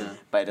themselves? Yeah.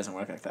 But it doesn't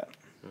work like that.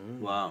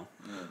 Wow.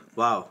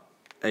 Wow.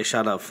 Hey,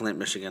 shout out Flint,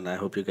 Michigan. I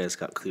hope you guys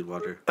got clean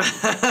water.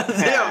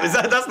 Damn,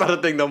 that's not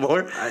a thing no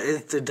more.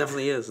 It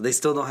definitely is. They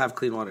still don't have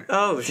clean water.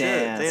 Oh shit!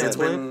 Damn, it's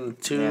been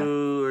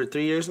 2 or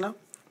 3 years now.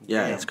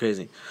 Yeah, it's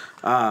crazy.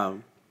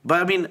 But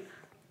I mean,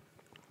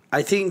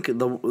 I think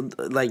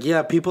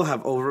people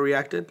have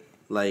overreacted,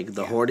 like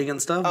the hoarding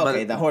and stuff.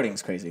 Okay, the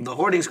hoarding's crazy. The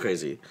hoarding's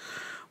crazy,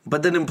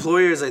 but then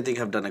employers, I think,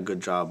 have done a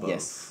good job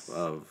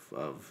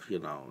of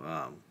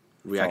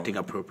reacting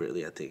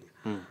appropriately. I think,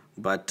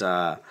 but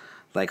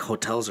like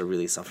hotels are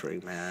really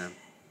suffering, man.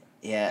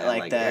 Yeah,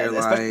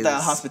 especially the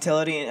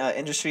hospitality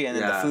industry and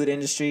then the food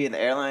industry and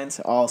the airlines,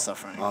 all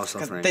suffering.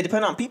 They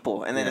depend on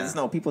people, and then there's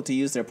no people to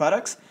use their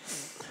products.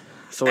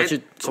 So what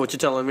you're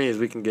telling me is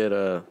we can get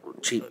a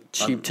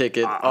cheap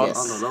ticket on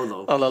the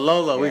low. On the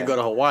low, we can go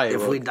to Hawaii.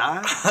 If we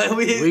die,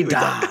 we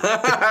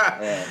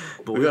die.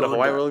 But we go to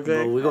Hawaii real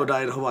quick. We go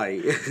die in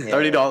Hawaii.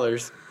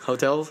 $30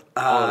 hotels.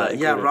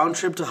 Round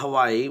trip to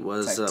Hawaii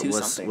was like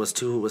was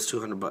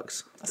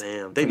 $200.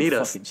 Damn, they need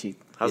us.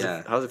 Cheap. How's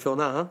it feel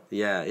now, huh?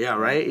 Yeah,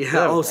 right.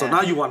 Yeah. Oh, so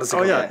now you want us to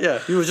go? Yeah.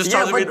 You were just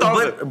charging me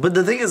 $1,000. But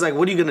the thing is, like,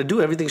 what are you gonna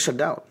do? Everything's shut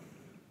down.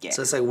 Yeah.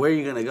 So it's like, where are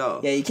you gonna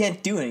go? Yeah, you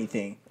can't do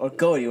anything or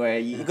go anywhere.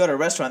 You go to a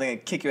restaurant, they're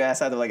gonna kick your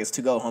ass out. They're like, it's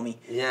to go, homie.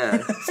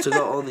 Yeah, it's to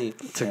go only.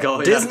 To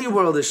go. Disney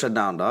World is shut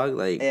down, dog.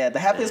 Like, the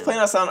happiest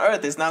place on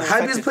earth is now. The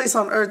happiest place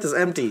on earth is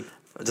empty.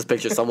 I just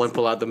picture someone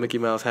pull out the Mickey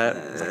Mouse hat.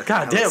 Like,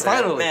 God damn,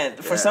 finally. Man,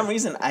 for some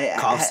reason, I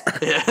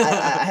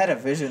had a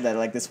vision that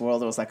like this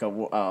world was like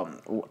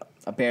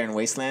a barren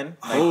wasteland.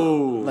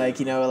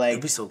 Like,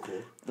 it'd be so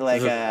cool.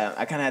 Like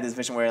I kind of had this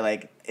vision where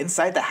like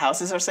inside the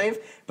houses are safe,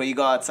 but you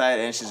go outside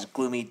and it's just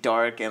gloomy,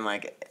 dark, and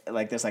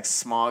like there's like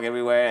smog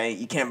everywhere, and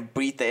you can't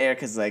breathe the air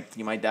because like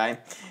you might die.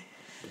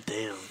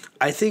 Damn.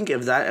 I think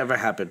if that ever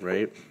happened,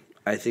 right?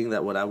 I think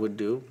that what I would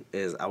do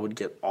is I would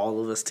get all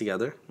of us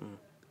together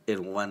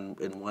in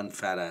one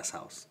fat ass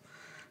house,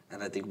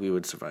 and I think we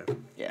would survive.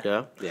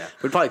 Yeah.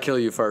 We'd probably kill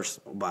you first.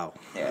 Wow.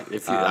 Yeah.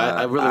 If you,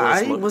 I really want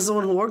to smoke. was the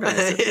one who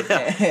organized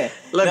it.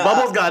 Look,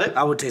 Bubbles got it.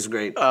 I would taste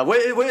great.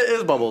 Where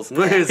is Bubbles?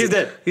 He's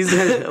dead. He's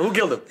dead. Who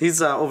killed him?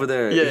 He's over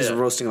there. Yeah, He's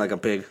roasting like a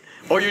pig.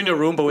 Or you're in your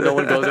room, but no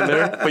one goes in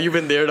there. But you've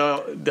been there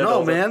now.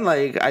 No, man.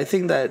 Like, I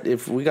think that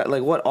if we got,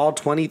 like, all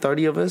 20,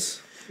 30 of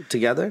us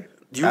together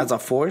as a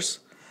force,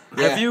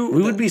 we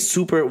would be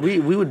super. We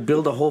would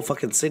build a whole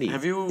fucking city.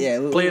 Have you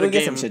played a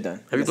game? Some shit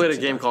done. Have you played a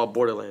game called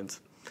Borderlands?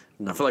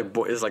 I feel like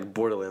it's like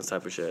Borderlands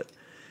type of shit.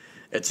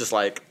 It's just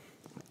like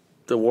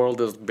the world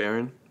is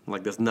barren.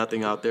 Like, there's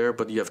nothing out there,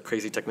 but you have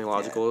crazy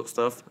technological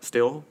stuff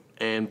still.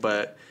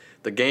 But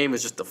the game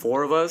is just the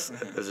four of us.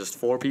 It's just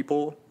 4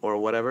 people or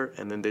whatever,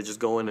 and then they just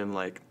go in and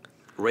like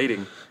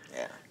raiding.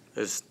 Yeah.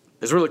 It's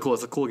really cool.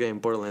 It's a cool game,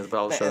 Borderlands, but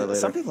I'll show you later.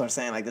 Some people are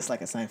saying like this is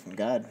like a sign from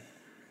God.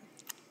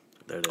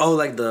 There it is. Oh,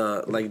 like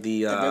the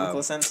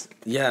biblical sense.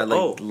 Yeah,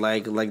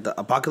 like the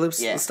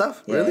apocalypse and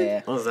stuff. Yeah, really?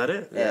 Yeah. Oh, is that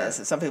it? Yeah.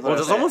 So some people.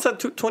 Well, someone said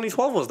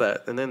 2012 was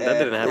that, and then that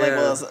didn't happen. Like,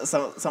 well,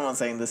 someone's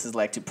saying this is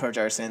like to purge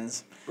our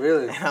sins.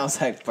 Really? And I was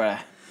like, bruh.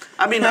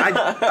 I mean, I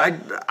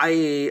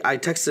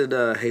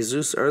texted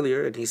Jesus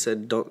earlier, and he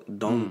said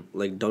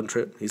don't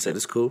trip. He said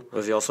it's cool.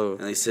 Was he also?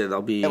 And he said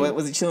I'll be.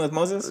 Was he chilling with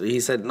Moses? He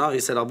said no. He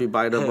said I'll be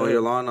by the mow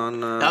your lawn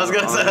on. I was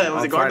gonna say,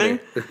 was he gardening?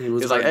 He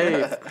was like,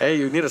 hey,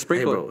 you need a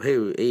sprinkler. Hey,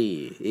 bro.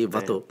 Hey,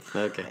 vato.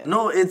 Okay.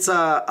 No, it's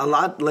a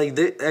lot. Like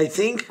I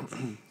think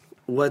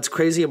what's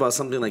crazy about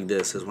something like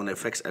this is when it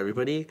affects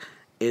everybody,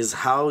 is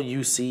how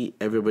you see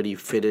everybody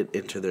fit it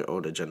into their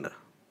own agenda.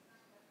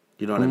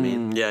 You know what I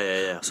mean?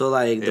 Yeah. So,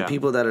 like, the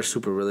people that are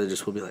super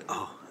religious will be like,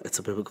 oh, it's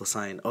a biblical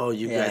sign. Oh,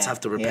 you guys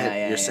have to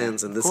repent your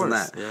sins and this and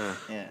that.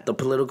 Yeah. The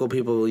political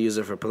people will use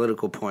it for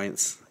political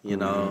points, you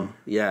know?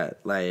 Yeah,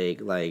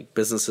 like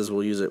businesses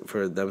will use it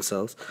for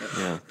themselves.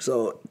 Yeah.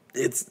 So,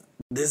 it's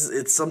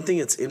something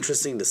it's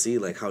interesting to see,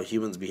 like, how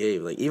humans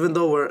behave. Like, even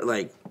though we're,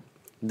 like,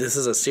 this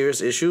is a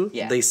serious issue,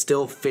 they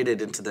still fit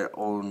it into their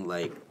own,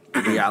 like,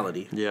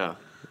 reality. Yeah.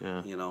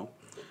 You know?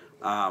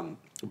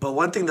 But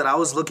one thing that I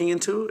was looking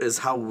into is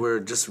how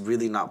we're just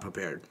really not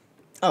prepared.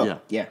 Oh, Yeah.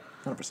 yeah.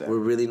 100%. We're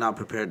really not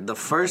prepared. The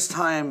first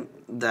time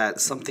that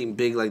something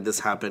big like this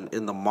happened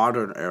in the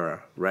modern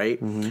era,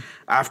 right?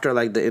 After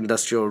like the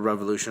Industrial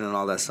Revolution and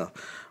all that stuff,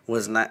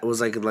 was like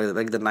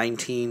the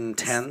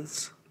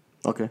 1910s,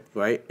 Okay.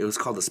 right? It was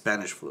called the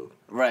Spanish flu.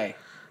 Right.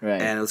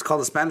 And it was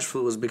called the Spanish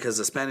flu was because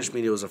the Spanish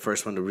media was the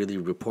first one to really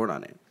report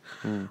on it.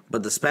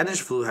 But the Spanish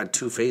flu had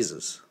 2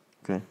 phases.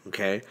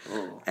 Okay.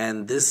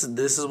 And this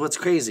is what's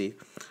crazy.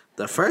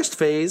 The first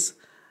phase,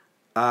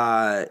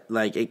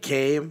 like it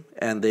came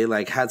and they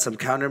like had some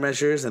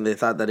countermeasures and they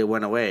thought that it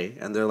went away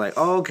and they're like,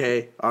 oh,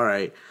 okay, all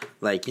right.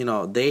 Like, you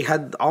know, they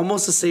had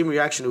almost the same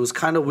reaction. It was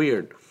kind of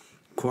weird.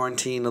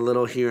 Quarantine a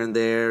little here and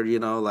there, you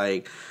know,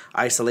 like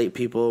isolate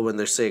people when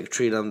they're sick,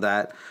 treat them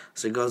that.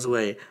 So it goes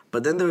away.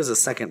 But then there was a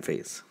second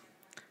phase.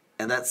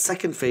 And that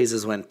second phase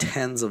is when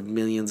tens of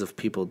millions of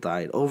people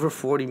died. Over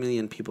 40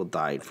 million people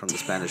died from the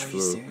Spanish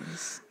flu.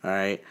 Serious? All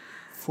right.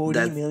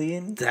 40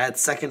 million? That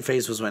second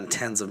phase was when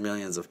tens of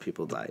millions of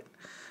people died.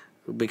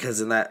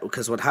 Because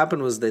what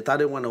happened was they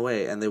thought it went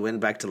away and they went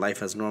back to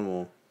life as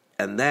normal.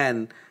 And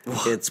then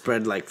it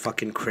spread like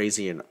fucking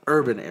crazy in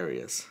urban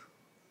areas.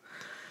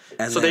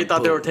 And So they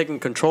thought they were taking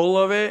control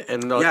of it,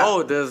 and they're like, Yeah.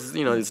 oh, there's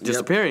it's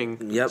disappearing.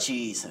 Yep.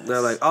 Jesus.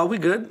 They're like, oh, we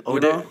good. Oh, you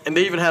know? and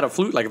they even had a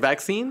flu like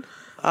vaccine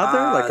out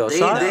there, like a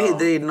shot.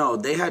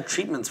 They had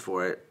treatments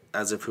for it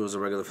as if it was a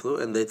regular flu,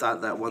 and they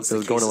thought that once the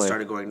was going cases away.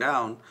 started going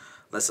down,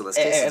 less and less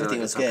cases, Everything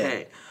like, was it's good.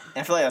 okay.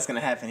 I feel like that's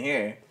going to happen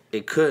here.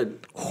 It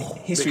could.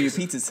 History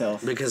repeats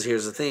itself. Because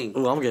here's the thing.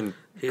 Oh, I'm getting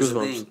Here's the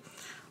goosebumps. thing.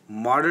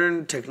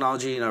 Modern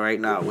technology, right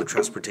now with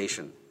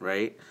transportation,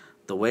 right?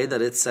 The way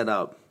that it's set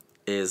up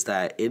is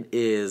that it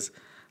is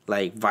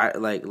like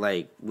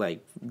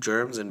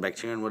germs and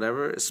bacteria and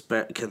whatever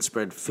can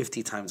spread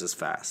 50 times as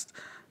fast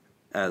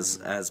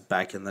as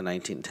back in the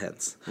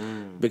 1910s.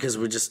 Because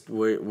we're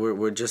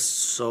just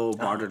so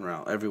modern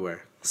now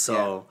everywhere.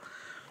 So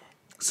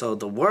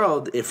the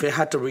world, if it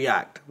had to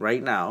react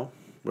right now,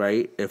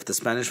 right? If the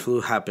Spanish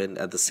flu happened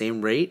at the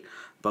same rate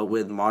but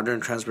with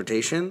modern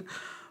transportation,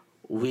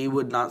 we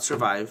would not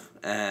survive,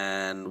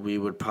 and we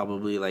would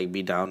probably like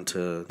be down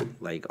to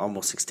like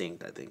almost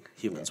extinct. I think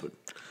humans would.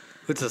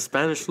 With the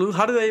Spanish flu,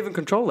 how did they even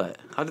control that?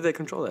 How did they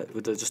control that?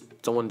 With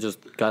someone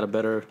just got a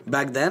better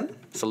Back then,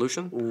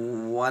 solution?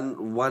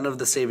 one of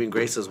the saving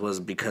graces was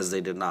because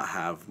they did not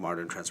have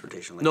modern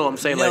transportation. Like No, we I'm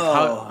do. saying like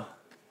how.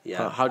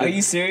 Yeah. How Are did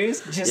you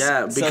serious?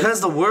 Yeah,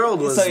 because the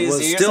world was you're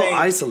still saying-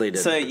 isolated.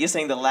 So you're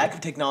saying the lack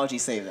of technology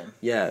saved them?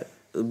 Yeah,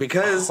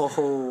 because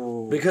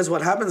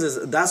what happens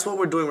is that's what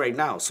we're doing right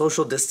now.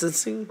 Social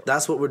distancing.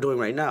 That's what we're doing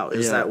right now.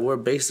 Is Yeah. that we're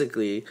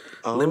basically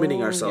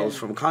limiting ourselves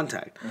from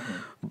contact.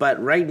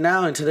 But right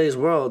now in today's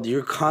world,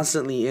 you're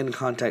constantly in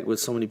contact with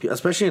so many people,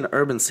 especially in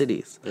urban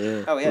cities.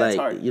 Yeah. Oh, yeah, like it's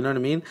hard. you know what I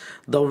mean.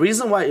 The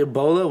reason why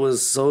Ebola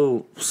was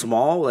so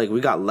small, like we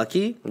got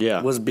lucky,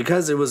 was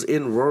because it was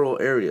in rural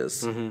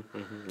areas.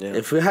 Yeah.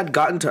 If we had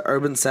gotten to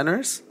urban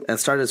centers and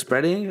started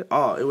spreading,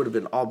 it would have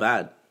been all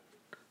bad.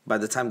 By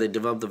the time they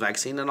developed the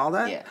vaccine and all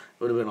that, it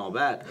would have been all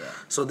bad. Yeah.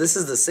 So this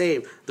is the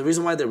same. The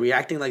reason why they're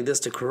reacting like this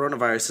to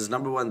coronavirus is,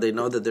 number one, they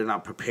know that they're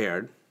not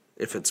prepared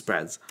if it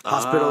spreads.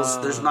 Hospitals,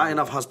 there's not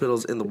enough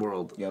hospitals in the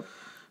world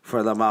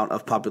for the amount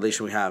of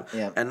population we have.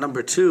 Yep. And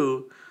number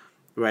two,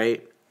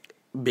 right,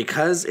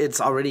 because it's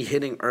already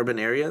hitting urban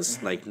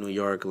areas like New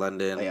York,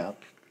 London,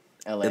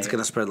 LA. it's going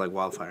to spread like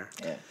wildfire.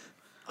 Yeah.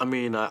 I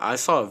mean, I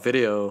saw a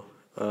video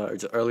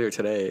earlier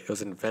today. It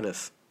was in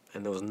Venice,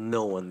 and there was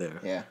no one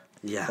there. Yeah.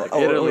 Yeah.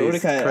 Italy what do is you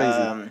call it?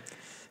 crazy.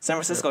 San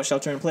Francisco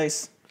shelter in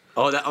place.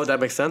 That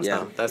makes sense Yeah.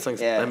 now.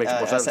 That makes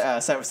more sense.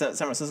 San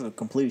Francisco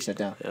completely shut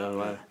down. Yeah,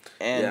 right.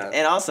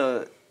 And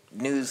also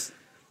news,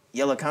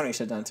 Yellow County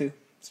shut down too.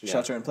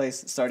 Shelter in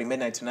place starting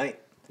midnight tonight.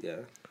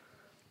 Yeah.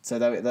 So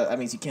that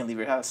means you can't leave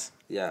your house.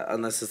 Yeah,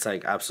 unless it's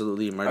like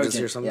absolutely emergency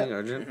Urgent, or something, yeah.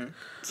 urgent.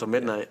 So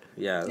midnight.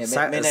 Yeah,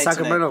 midnight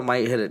Sacramento tonight.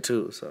 might hit it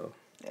too. So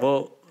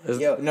Well, That's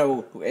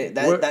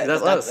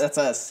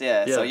us.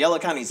 Yeah. So Yellow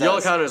County's Yellow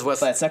us, County is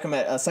West. but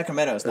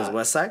Sacramento's is not.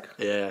 West Sac?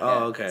 Yeah.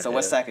 Oh, okay. So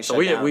West Sac is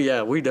So shut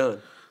down. we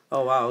done.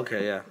 Oh wow.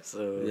 Okay. Yeah.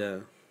 So Yeah.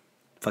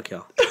 Fuck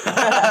y'all.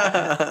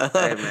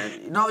 Hey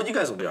man. No, you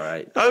guys will be all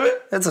right. I mean,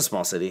 It's a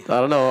small city. I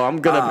don't know. I'm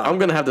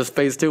gonna have this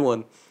phase 2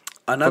 one.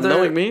 From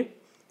knowing me,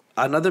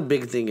 Another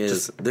big thing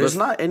is there's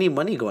not any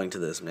money going to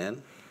this,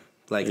 man.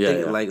 Like,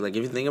 like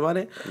if you think about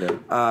it,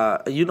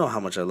 you know how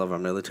much I love our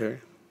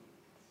military.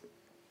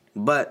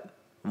 But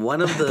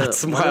one of the That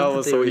smile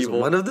was so evil.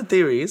 One of the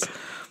theories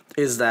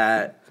is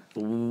that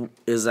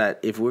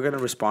if we're gonna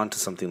respond to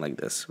something like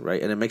this,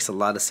 right, and it makes a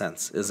lot of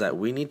sense, is that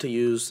we need to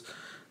use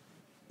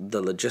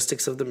the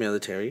logistics of the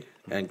military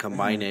and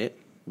combine it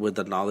with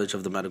the knowledge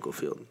of the medical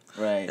field.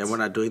 Right. And we're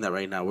not doing that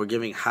right now. We're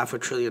giving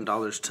 $500 billion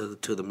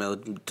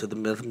to the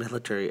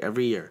military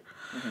every year,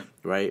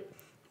 right?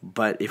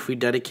 But if we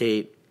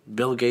dedicate,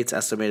 Bill Gates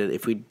estimated,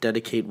 if we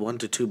dedicate $1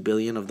 to $2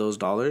 billion of those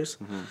dollars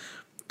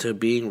to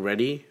being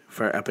ready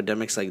for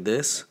epidemics like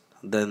this,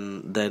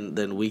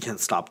 then we can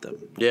stop them.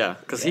 yeah,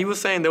 because he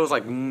was saying there was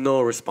like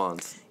no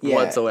response Yeah.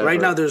 whatsoever.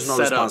 Right now, there's no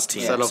Set response up,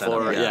 team. set up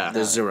for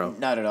There's zero.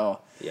 Not at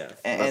all. Yeah,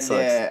 And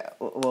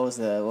what was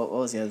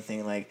the other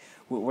thing? Like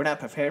we're not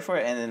prepared for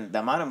it, and then the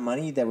amount of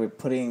money that we're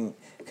putting,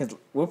 because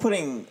we're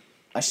putting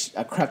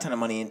a crap ton of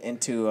money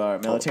into our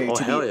military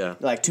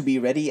to be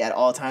ready at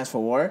all times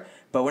for war.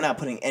 But we're not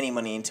putting any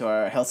money into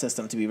our health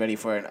system to be ready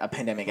for a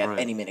pandemic at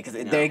any minute,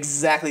 because they're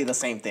exactly the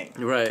same thing.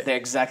 Right. They're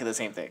exactly the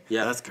same thing.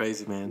 Yeah, that's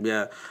crazy, man.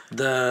 Yeah,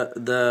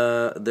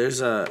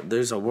 there's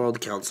a World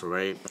Council,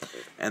 right,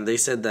 and they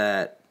said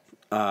that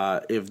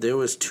if there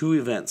was two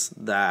events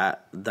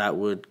that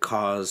would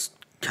cause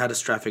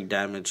catastrophic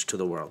damage to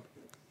the world,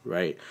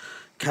 right,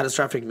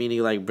 catastrophic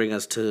meaning like bring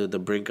us to the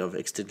brink of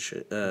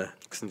extinction.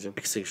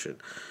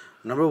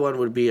 Number one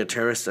would be a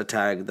terrorist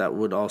attack that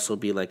would also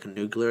be like a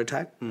nuclear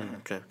attack.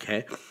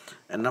 Okay.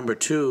 And number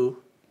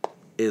two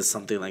is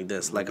something like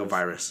this, like a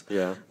virus.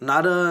 Yeah.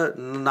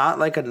 Not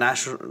like a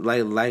natural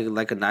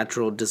like a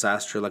natural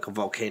disaster, like a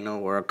volcano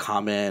or a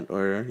comet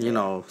or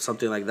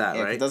something like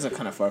that, right? Those are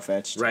kind of far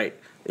fetched. Right.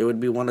 It would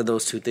be one of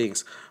those two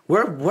things.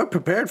 We're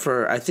prepared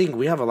for. I think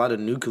we have a lot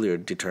of nuclear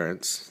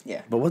deterrence.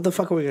 Yeah. But what the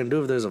fuck are we gonna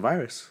do if there's a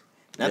virus?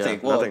 Nothing.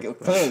 Yeah, well, nothing.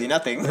 Clearly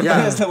nothing.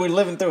 Yeah. So we're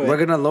living through it. We're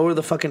gonna lower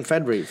the fucking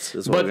Fed rates.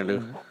 Is what we're gonna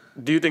do.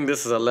 Do you think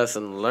this is a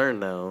lesson learned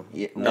now?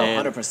 Yeah, no,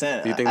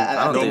 100%. Do you think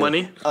I no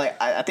money? Like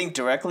I think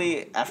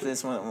directly after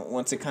this one,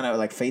 once it kind of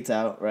like fades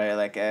out, right?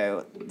 Like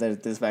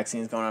this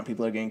vaccine is going on,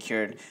 people are getting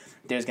cured.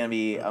 There's gonna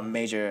be a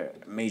major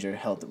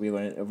health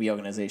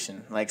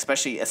reorganization, like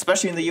especially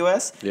in the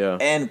U.S.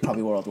 And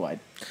probably worldwide.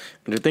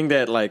 Do you think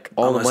that like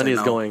all the money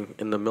is going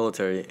in the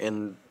military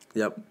and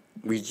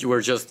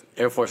we're just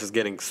Air Force is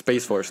getting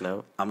Space Force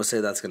now? I'm gonna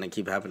say that's gonna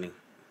keep happening.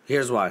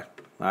 Here's why.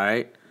 All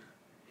right.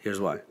 Here's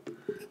why.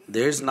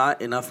 There's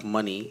not enough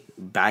money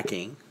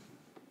backing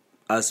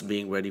us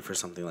being ready for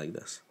something like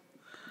this.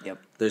 Yep.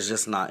 There's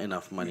just not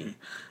enough money.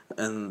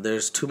 And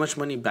there's too much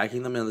money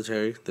backing the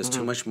military. There's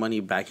too much money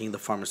backing the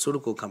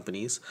pharmaceutical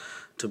companies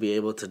to be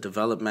able to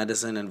develop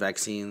medicine and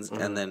vaccines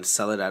and then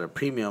sell it at a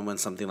premium when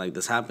something like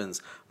this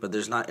happens. But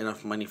there's not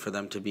enough money for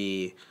them to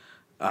be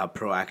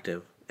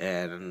proactive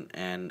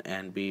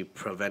and be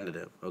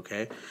preventative,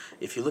 okay?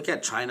 If you look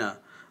at China,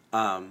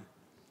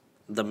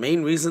 the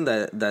main reason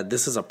that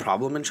this is a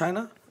problem in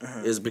China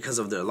is because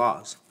of their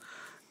laws.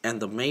 And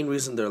the main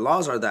reason their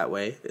laws are that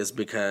way is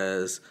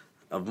because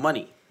of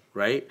money,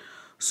 right?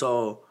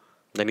 So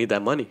they need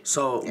that money.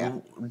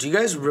 So do you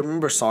guys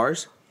remember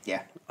SARS?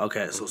 Yeah.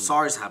 Okay, so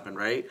SARS happened,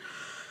 right?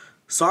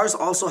 SARS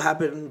also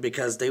happened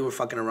because they were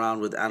fucking around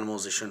with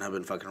animals they shouldn't have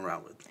been fucking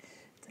around with.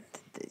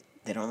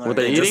 They don't learn. Were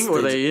they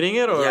eating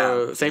it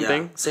or same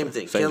thing? Same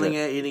thing. Killing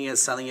it, eating it,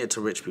 selling it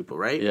to rich people,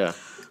 right? Yeah.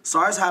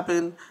 SARS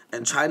happened,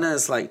 and China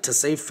is like, to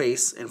save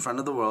face in front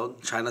of the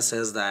world, China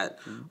says that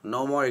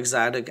no more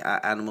exotic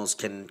animals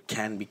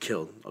can be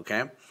killed,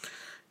 okay?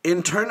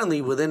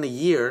 Internally, within a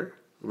year,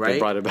 right? They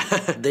brought it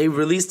back. They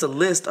released a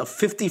list of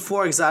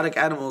 54 exotic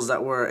animals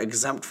that were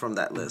exempt from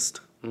that list.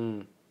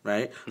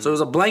 Right? So it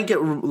was a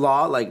blanket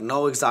law, like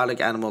no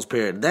exotic animals,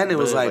 period. Then it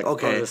was like,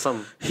 okay,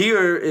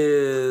 here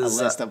is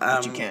a list of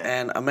what you can.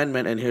 An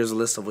amendment, and here's a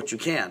list of what you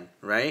can,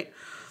 right?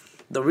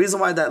 The reason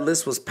why that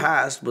list was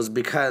passed was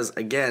because,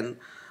 again,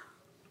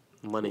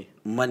 money.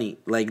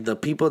 Like the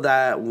people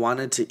that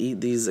wanted to eat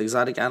these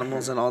exotic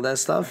animals and all that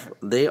stuff,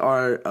 they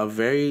are a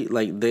very,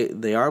 like,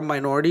 they are a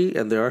minority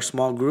and they are a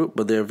small group,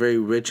 but they're a very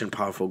rich and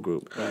powerful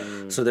group.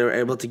 Right. So they were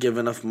able to give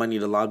enough money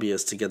to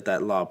lobbyists to get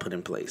that law put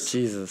in place.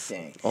 Jesus.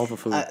 Dang. All for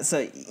food. So,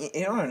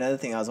 you know, another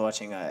thing I was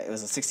watching, it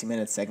was a 60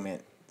 Minutes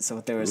segment. So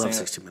what they were saying.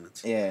 60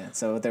 Minutes. Yeah.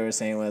 So what they were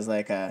saying was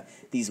like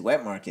these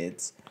wet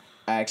markets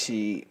are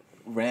actually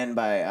ran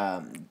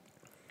by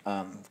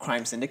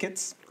crime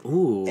syndicates.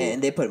 Ooh.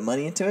 And they put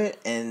money into it,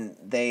 and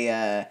they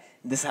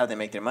this is how they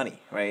make their money,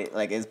 right?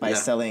 Like, it's by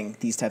selling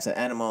these types of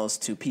animals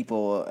to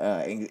people,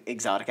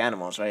 exotic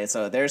animals, right?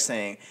 So they're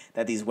saying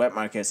that these wet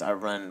markets are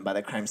run by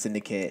the crime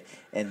syndicate,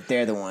 and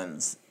they're the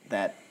ones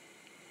that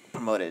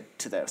promoted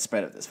to the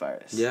spread of this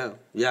virus. Yeah.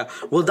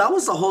 Well, that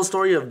was the whole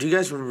story of. Do you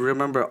guys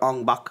remember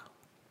Ong Bak?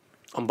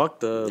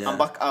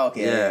 Umbuk. Oh,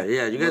 okay.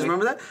 Yeah. You guys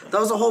remember that? That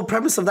was the whole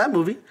premise of that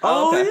movie.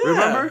 Oh, okay. Yeah.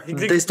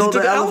 Remember? They stole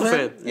the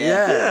elephant.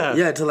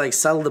 Yeah. To like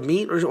sell the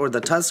meat or the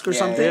tusk or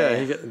something.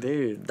 Yeah,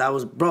 dude. That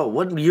was, bro,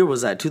 what year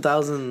was that?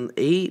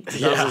 2008?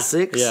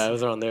 2006? Yeah, it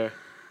was around there.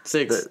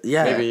 6.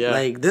 Maybe, yeah.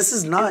 Like, this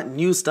is not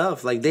new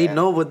stuff. Like, they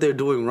know what they're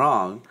doing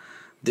wrong.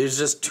 There's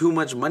just too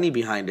much money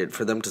behind it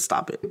for them to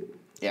stop it.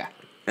 Yeah.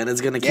 And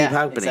it's going to keep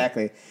happening.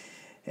 Exactly.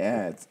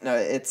 Yeah.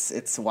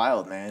 It's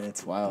wild, man.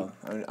 It's wild.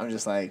 I'm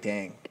just like,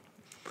 dang.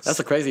 That's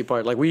the crazy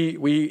part. Like,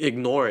 we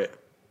ignore it,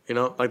 you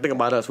know? Like, think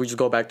about us. We just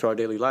go back to our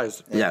daily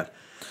lives. Yeah.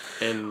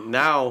 And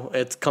now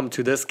it's come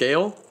to this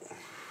scale.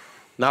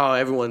 Now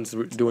everyone's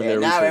doing their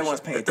research. Now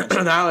everyone's paying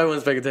attention. Now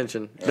everyone's paying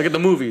attention. Look at the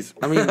movies.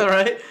 I mean,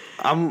 right?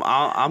 I'm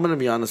gonna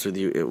be honest with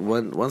you.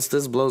 Once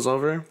this blows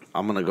over,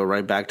 I'm gonna go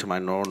right back to my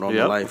normal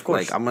life. Of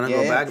course. Like, I'm gonna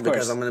go back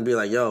because I'm gonna be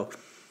like, yo,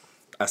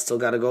 I still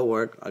gotta go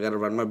work. I gotta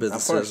run my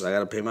businesses. I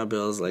gotta pay my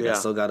bills. Like, I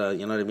still gotta,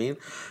 you know what I mean?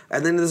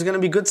 And then there's gonna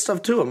be good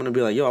stuff too. I'm gonna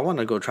be like, yo, I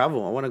wanna go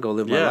travel. I wanna go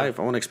live my life.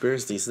 I wanna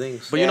experience these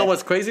things. But you know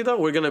what's crazy though?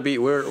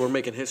 We're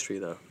making history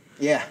though.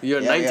 Yeah. You're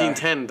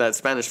 1910, that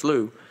Spanish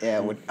flu. Yeah,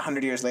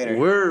 100 years later.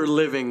 We're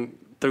living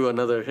through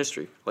another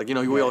history. Like,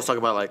 we always talk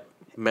about, like,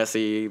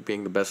 Messi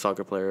being the best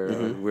soccer player.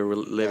 And we were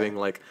living,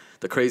 like,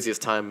 the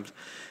craziest times.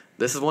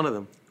 This is one of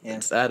them. Yeah.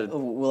 It's added.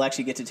 We'll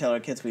actually get to tell our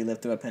kids we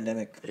lived through a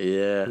pandemic.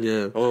 Yeah.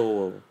 Yeah.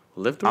 Oh,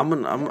 live through? I'm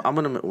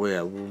gonna. Well,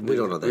 yeah, we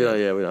don't know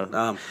that. We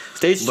don't.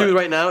 Stage 2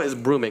 right now is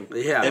brooming.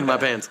 Yeah. In my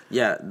pants.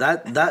 Yeah,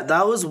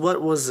 that was what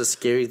was the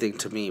scary thing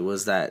to me,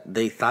 was that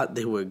they thought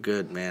they were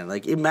good, man.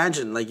 Like,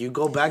 imagine, like, you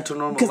go back to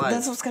normal life. Because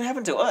that's what's gonna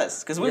happen to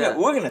us. Because we're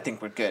gonna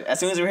think we're good. As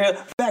soon as we're here,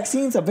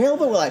 vaccines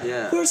available, we're like,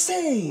 we're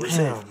safe.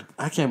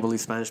 I can't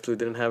believe Spanish flu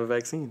didn't have a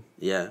vaccine.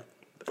 Yeah.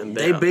 And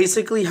they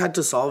basically had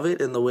to solve it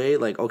in the way,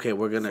 like, okay,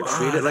 we're gonna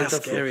treat it like the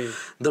flu.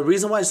 The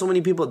reason why so many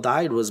people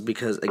died was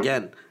because,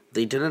 again,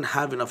 they didn't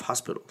have enough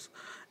hospitals.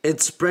 It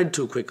spread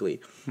too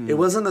quickly. It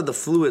wasn't that the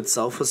flu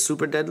itself was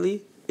super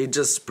deadly. It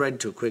just spread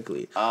too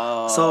quickly.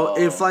 Oh. So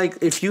if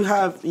you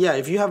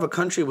have a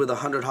country with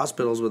 100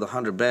 hospitals with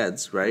 100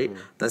 beds, right?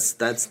 That's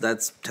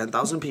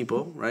 10,000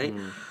 people, right?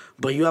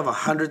 But you have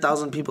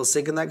 100,000 people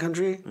sick in that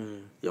country.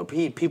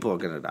 People are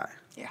gonna die.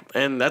 Yeah.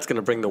 And that's going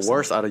to bring the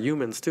worst out of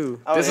humans,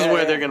 too. This is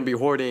where they're going to be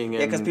hoarding.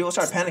 Yeah, because people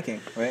start panicking,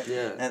 right?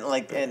 Yeah. And,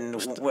 like, when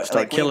killing. you're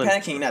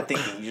panicking, you're not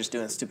thinking. You're just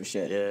doing stupid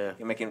shit. Yeah.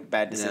 You're making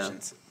bad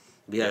decisions.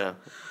 Yeah.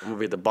 I'm going to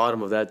be at the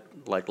bottom of that,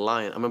 like,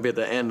 line. I'm going to be at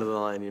the end of the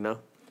line,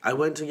 I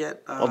went to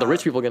get... the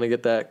rich people are going to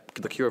get the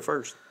cure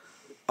first.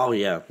 Oh,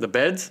 yeah. The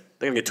beds?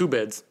 They're going to get 2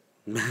 beds.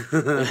 No,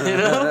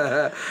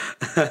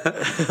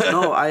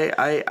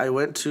 I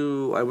went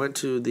to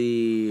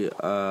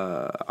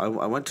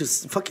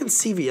fucking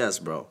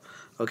CVS, bro.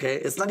 Okay,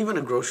 it's not even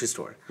a grocery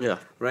store. Yeah.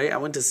 Right? I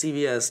went to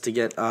CVS to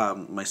get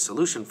my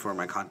solution for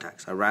my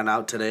contacts. I ran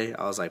out today.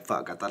 I was like,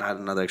 fuck, I thought I had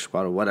another extra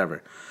bottle,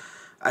 whatever.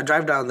 I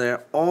drive down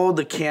there. All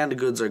the canned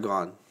goods are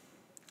gone.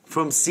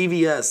 From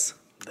CVS.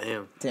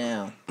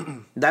 Damn.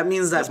 That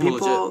means that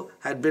people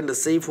had been to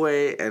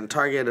Safeway and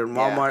Target and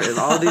Walmart and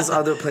all these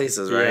other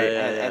places, right?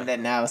 And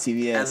then now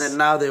CVS. And then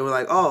now they were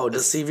like, oh,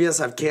 does CVS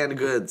have canned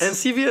goods? And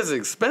CVS is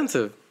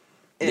expensive.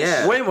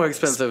 Yeah, way more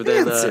expensive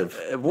than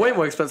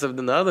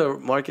the other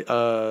market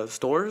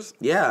stores.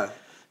 Yeah,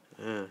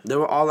 they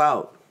were all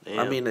out. Damn.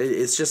 I mean,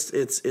 it's just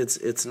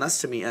it's nuts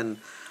to me. And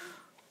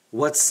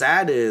what's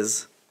sad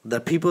is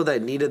the people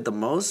that need it the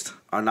most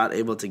are not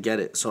able to get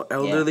it. So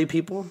elderly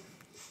people,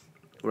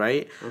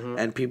 right,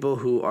 and people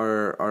who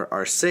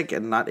are sick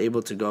and not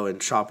able to go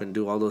and shop and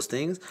do all those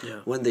things.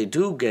 Yeah. When they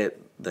do get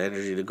the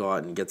energy to go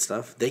out and get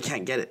stuff, they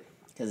can't get it.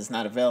 Because it's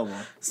not available.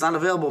 It's not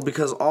available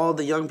because all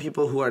the young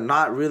people who are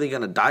not really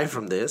going to die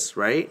from this,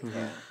 right,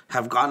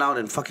 have gone out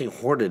and fucking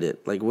hoarded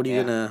it. Like, what are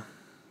you going to,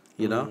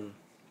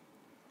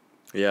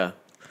 Yeah.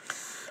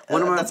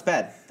 That's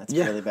bad. That's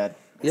really bad.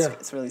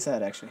 It's really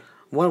sad, actually.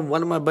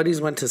 One of my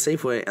buddies went to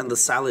Safeway and the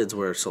salads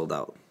were sold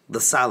out.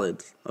 The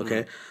salads,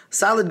 okay?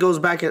 Salad goes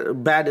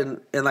bad in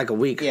like a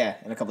week. Yeah,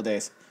 in a couple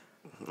days.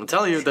 I'm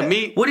telling you, the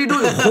meat. What are you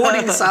doing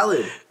hoarding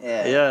salad?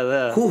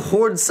 Yeah. Who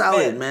hoards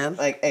salad, man?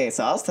 Like, hey,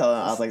 so I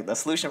was like, the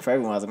solution for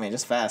everyone was,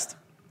 just fast.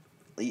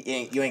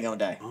 You ain't gonna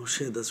die. Oh,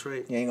 shit, that's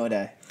right. You ain't gonna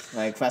die.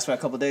 Like, fast for a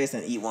couple days,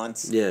 then eat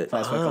once. Yeah.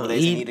 Fast for a couple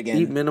days, and eat again.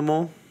 Eat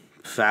minimal,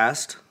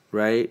 fast,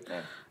 right?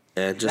 Yeah.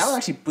 And just... That will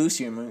actually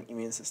boost your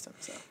immune system.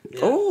 So. Yeah.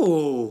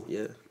 Oh.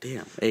 Yeah.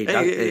 Damn. Hey,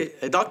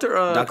 Dr.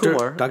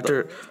 Kumar.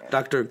 Dr.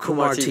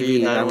 Kumar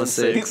TV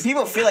 916.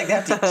 People feel like they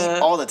have to eat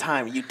all the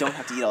time. You don't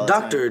have to eat all the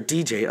time. Dr.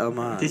 DJ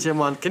Aman. DJ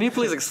Aman, can you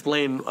please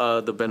explain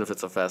the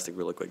benefits of fasting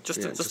really quick? Just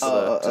really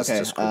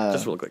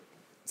quick.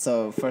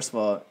 So, first of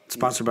all...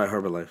 Sponsored by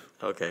Herbalife.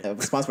 Okay.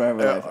 Sponsored by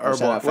Herbalife.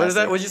 Airborne. What is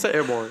that? What did you say?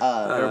 Airborne.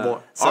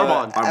 Airborne. So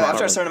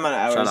after a certain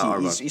amount of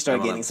hours, you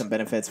start getting some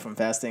benefits from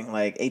fasting.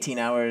 Like 18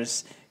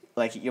 hours,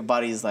 like your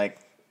body's like...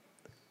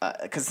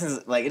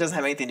 Because like it doesn't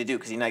have anything to do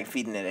because you're not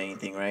feeding it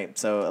anything, right?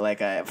 So like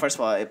first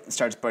of all, it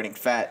starts burning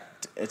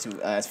fat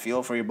as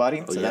fuel for your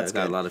body. Oh, so that's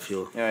got a lot of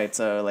fuel. All right,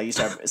 so like you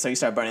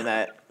start burning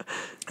that,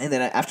 and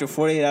then after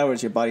 48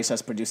 hours, your body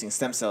starts producing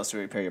stem cells to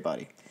repair your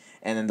body.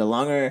 And then the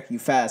longer you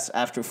fast,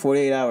 after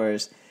 48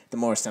 hours, the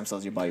more stem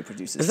cells your body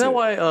produces. Is that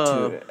why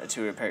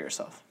to repair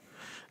yourself?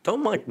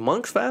 Don't like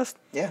monks fast?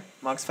 Yeah,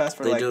 monks fast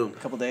for a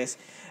couple days,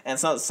 and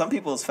some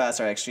people's fasts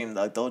are extreme.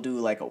 Like they'll do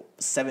like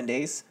 7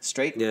 days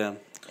straight. Yeah.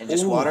 And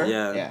just water?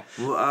 Yeah.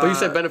 But you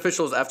said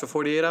beneficial is after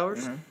 48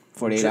 hours? Mm-hmm.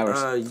 48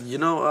 hours.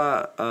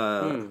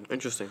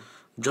 Interesting.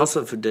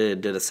 Joseph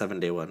did a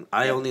 7-day one.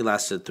 I only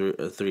lasted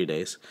 3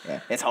 days. Yeah,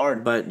 it's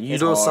hard. But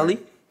Sully?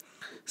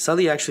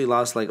 Sully actually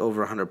lost like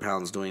over 100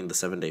 pounds doing the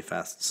 7-day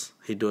fasts.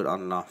 He'd do it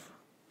on and off.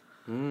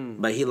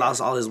 But he lost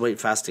all his weight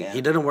fasting. Yeah.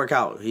 He didn't work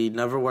out. He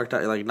never worked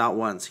out, like not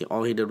once.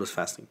 All he did was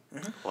fasting.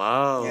 Mm-hmm.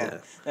 Wow. Yeah.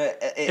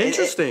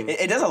 Interesting.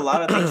 It does a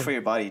lot of things for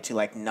your body to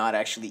like not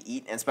actually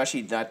eat, and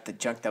especially not the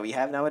junk that we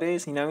have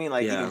nowadays. You know what I mean?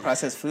 Like eating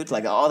processed foods,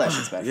 like all that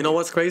shit's bad. You know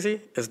what's crazy?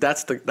 Is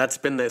that's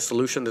been the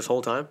solution this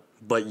whole time,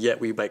 but yet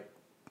we like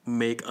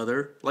make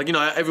other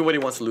everybody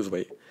wants to lose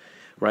weight.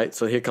 Right,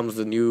 so here comes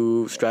the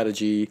new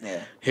strategy.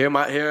 Yeah.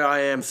 Here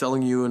I am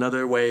selling you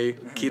another way,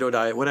 keto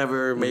diet,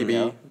 whatever,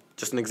 maybe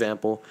just an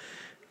example.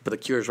 but the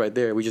cure is right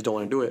there. We just don't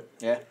want to do it.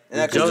 Yeah,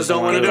 Just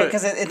don't want to do it.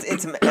 because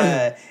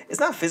it's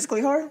not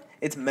physically hard.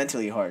 It's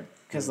mentally hard.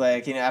 Because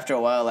like after a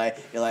while, like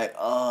you're like,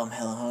 oh, I'm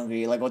hella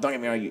hungry. Like, well, don't get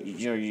me wrong,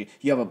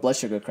 you have a blood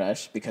sugar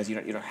crash because you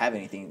don't have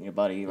anything in your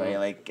body, right?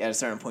 Like at a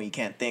certain point, you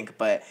can't think.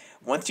 But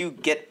once you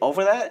get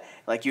over that,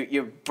 like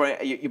your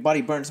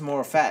body burns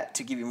more fat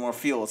to give you more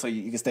fuel, so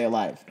you can stay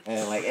alive,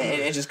 and like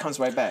it just comes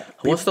right back.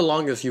 What's the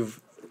longest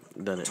you've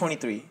done it?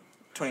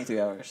 23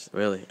 hours.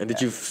 Really? And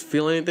did you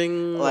feel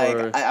anything?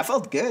 Like I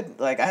felt good.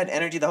 Like I had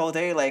energy the whole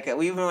day. Like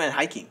we even went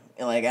hiking.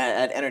 And like I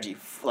had energy,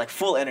 like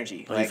full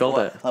energy. Oh, like you felt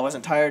that? I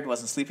wasn't tired,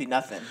 wasn't sleepy,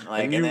 nothing.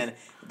 Like and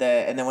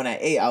then when I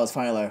ate, I was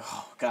finally like,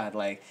 oh god,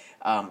 like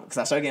because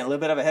I started getting a little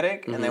bit of a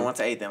headache, and then once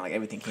I ate, then like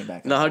everything came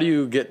back. Now, how do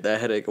you get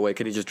that headache away?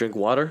 Can you just drink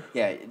water?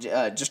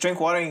 Yeah, just drink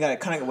water. And you gotta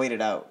kind of wait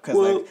it out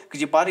because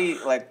your body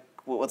like.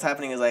 What's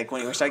happening is like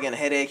when you start getting a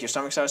headache, your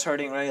stomach starts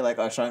hurting, right? Like,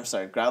 I'm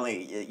sorry,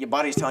 growling. Your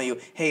body's telling you,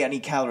 hey, I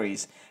need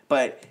calories.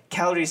 But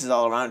calories is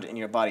all around in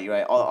your body,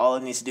 right? All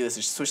it needs to do is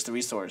just switch the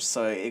resource.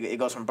 So it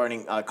goes from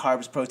burning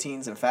carbs,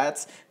 proteins, and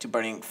fats to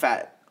burning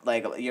fat,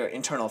 like your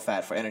internal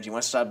fat for energy.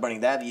 Once you start burning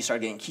that, you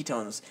start getting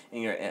ketones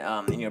in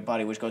your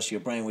body, which goes to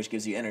your brain, which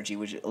gives you energy,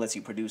 which lets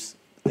you produce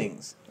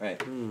things, right?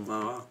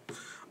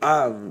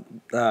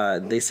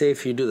 They say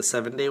if you do the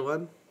 7-day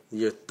one,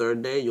 your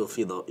third day you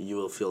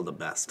will feel the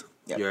best.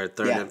 Yep. Your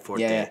third and fourth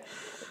day.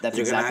 That's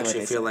you're exactly gonna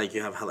actually feel like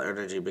you have hella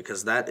energy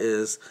because that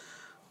is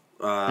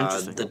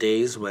the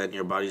days when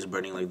your body's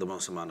burning like the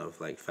most amount of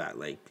like fat.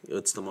 Like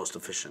it's the most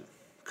efficient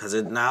because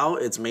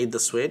it's made the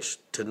switch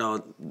to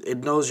know it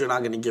knows you're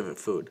not gonna give it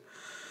food.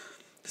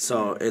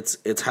 So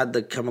it's had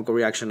the chemical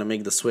reaction to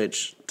make the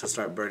switch to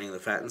start burning the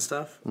fat and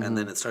stuff, and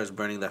then it starts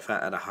burning that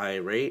fat at a high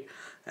rate,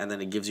 and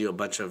then it gives you a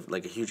bunch of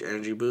like a huge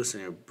energy boost,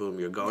 and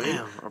you're going.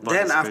 Damn,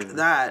 then after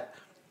that,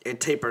 it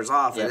tapers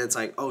off, and Yep. it's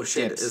like, oh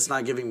shit, Dips. it's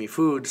not giving me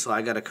food, so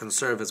I gotta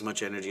conserve as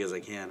much energy as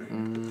I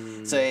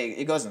can. So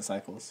it goes in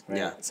cycles, right?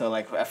 Yeah. So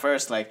like at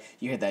first, like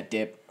you hit that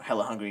dip,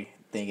 hella hungry,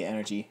 then you get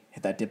energy,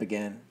 hit that dip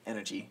again,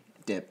 energy,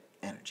 dip,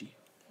 energy.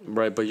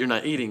 Right, but you're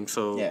not eating,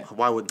 so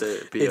why would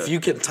that be? If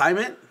you can time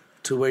it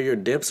to where your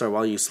dips are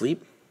while you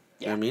sleep,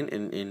 you know Yeah. what I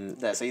mean, in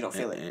That so you don't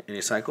feel it. in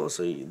your cycle,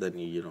 so then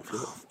you don't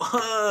feel it.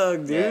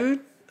 Fuck,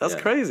 dude. That's Yeah.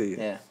 crazy.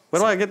 Yeah. Where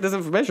do I get this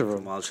information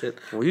from? Wild shit.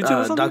 Well, YouTube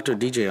or something? Dr.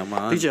 DJ, I'm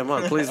on. DJ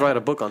Amon, please write a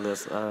book on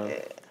this.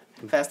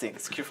 Fasting,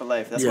 it's a cure for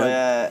life. That's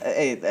Yeah.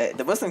 why,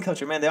 the Muslim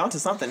culture, man, they're onto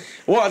something.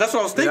 Well, that's what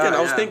I was thinking. Yeah,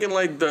 I was yeah. thinking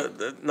like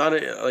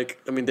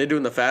they're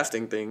doing the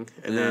fasting thing,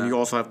 and then Yeah. you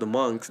also have the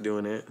monks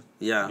doing it.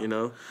 Yeah. You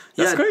know,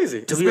 that's crazy.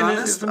 To It's be been-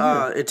 honest, it's been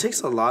weird. it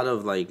takes a lot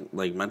of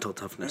like mental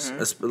toughness.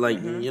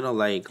 You know,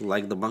 like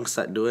the monks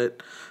that do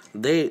it,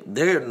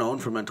 they're known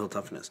for mental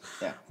toughness.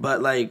 Yeah.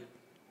 But like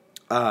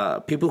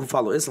people who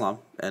follow Islam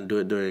and do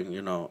it during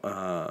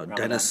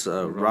Dennis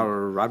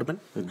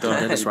Rodman.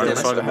 Dennis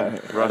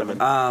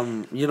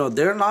Rodman. You know,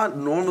 they're not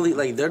normally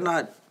they're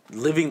not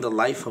living the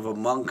life of a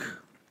monk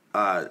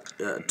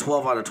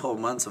 12 out of 12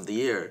 months of the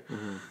year.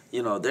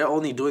 You know, they're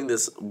only doing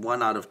this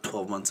 1 out of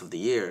 12 months of the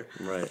year.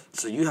 Right.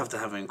 So you have to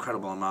have an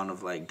incredible amount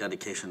of like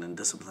dedication and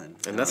discipline.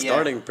 And that's Yeah.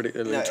 starting pretty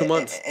in 2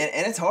 months.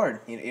 And it's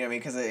hard, you know what I mean?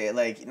 Because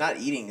like not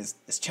eating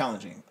is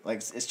challenging. Like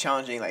it's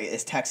challenging, like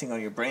it's taxing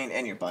on your brain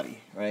and your body,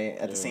 right?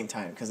 At the same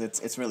time, because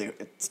it's really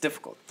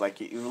difficult.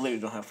 Like you literally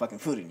don't have fucking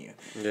food in you.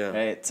 Yeah.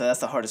 Right. So that's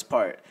the hardest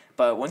part.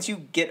 But once you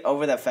get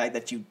over that fact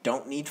that you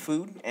don't need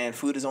food and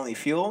food is only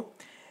fuel,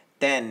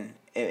 then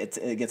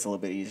it gets a little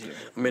bit easier.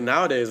 I mean,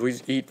 nowadays we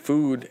eat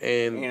food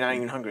and You're not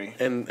even hungry.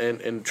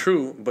 and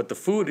true, but the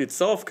food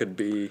itself could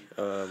be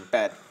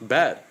Bad.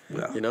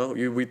 Yeah. You know,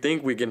 we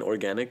think we get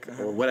organic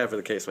or whatever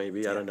the case may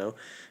be. I don't know,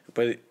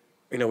 but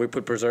we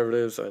put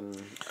preservatives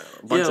and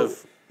a bunch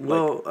of.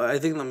 Well, I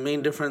think the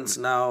main difference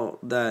now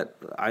that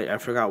I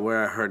forgot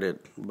where I heard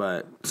it,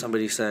 but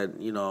somebody said,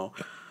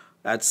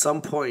 at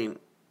some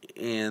point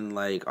in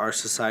like our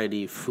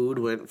society, food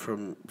went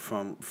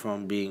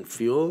from being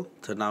fuel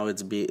to now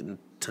it's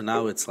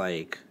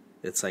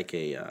like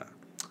a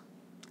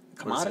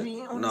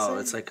Commodity? no,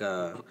 it's like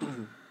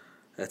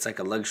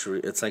a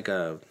luxury. It's like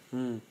a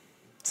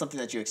Something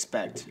that you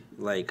expect.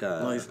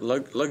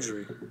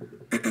 Luxury,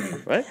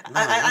 right?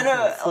 I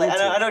know,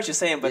 I know what you're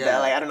saying, but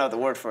Yeah. I don't know the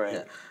word for it.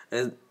 Yeah.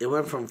 And it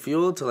went from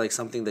fuel to like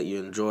something that you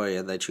enjoy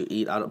and that you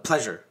eat out of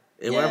pleasure.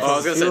 It Yeah. went Oh, from I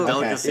was gonna say fuel,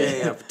 delicacy.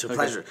 yeah, to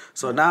pleasure.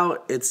 So now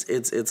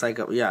it's like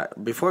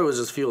before it was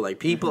just fuel. Like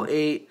people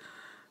ate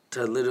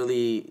to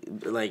literally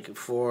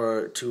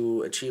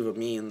to achieve a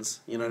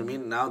means. You know what I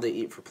mean? Now they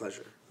eat for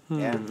pleasure.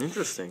 Yeah.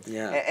 Interesting.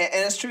 Yeah.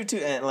 And it's true too,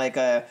 and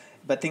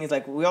but things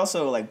like we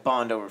also like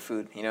bond over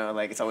food.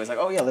 It's always like,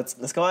 oh yeah,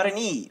 let's go out and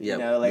eat. Yep.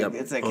 Yep.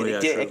 It's like Oh, an yeah,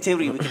 true.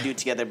 activity we can do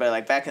together. But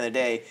like back in the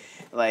day,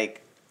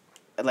 like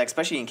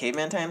especially in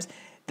caveman times,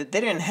 they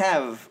didn't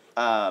have.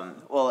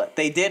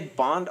 They did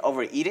bond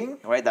over eating,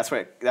 right? That's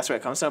where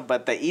it comes from.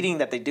 But the eating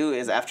that they do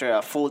is after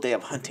a full day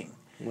of hunting.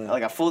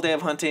 Like a full day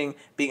of hunting,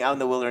 being out in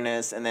the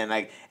wilderness, and then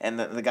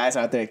the guys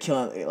are out there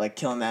killing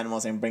the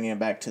animals and bringing them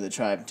back to the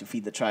tribe to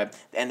feed the tribe,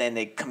 and then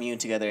they commune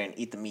together and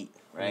eat the meat,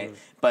 right?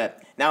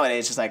 But nowadays,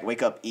 it's just like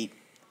wake up, eat,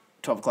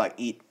 12 o'clock,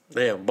 eat.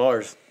 Damn,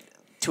 bars.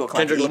 2 o'clock,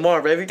 Kendrick eat.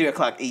 Lamar, baby. 3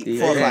 o'clock, eat.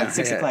 Yeah. 4 o'clock,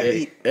 6 o'clock,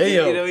 eat. Hey,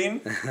 yo. You know what I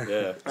mean?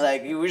 Yeah.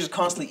 Like, we're just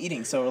constantly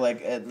eating. So, we're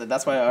like,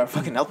 that's why our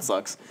fucking health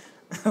sucks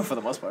for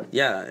the most part.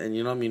 Yeah, and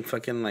you know what I mean?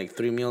 Fucking like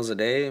 3 meals a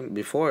day.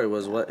 Before, it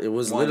was what? It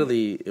was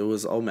literally, it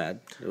was OMAD.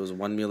 It was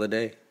 1 meal a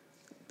day.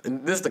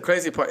 And this is the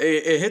crazy part.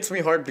 It hits me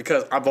hard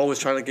because I've always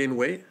tried to gain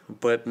weight.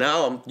 But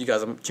now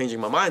I'm changing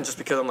my mind just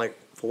because I'm like,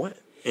 for what?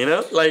 You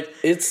know, like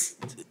it's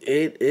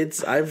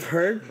I've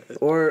heard,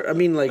 or I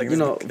mean, like you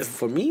know,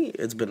 for me,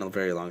 it's been a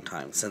very long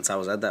time since I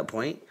was at that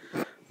point.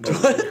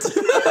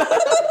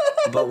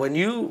 But when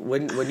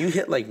you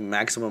hit like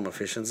maximum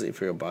efficiency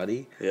for your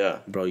body, yeah,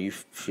 bro, you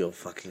feel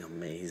fucking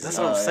amazing. That's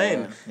what I'm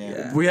saying.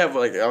 Yeah. We have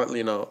like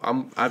you know,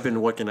 I've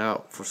been working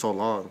out for so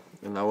long,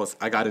 and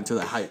I got into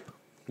the hype.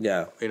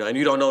 Yeah, you know, and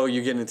you don't know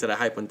you're getting into the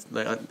hype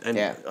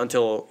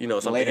until you know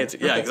something Later. hits you.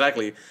 Yeah,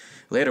 exactly.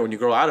 Later when you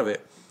grow out of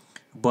it,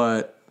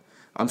 but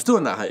I'm still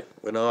in that hype.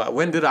 You know,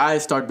 when did I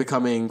start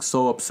becoming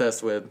so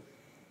obsessed with,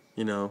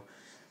 you know,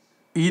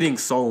 eating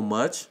so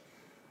much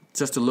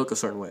just to look a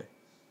certain way?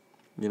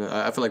 You know,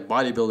 I feel like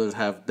bodybuilders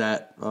have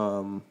that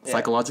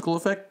psychological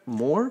effect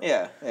more.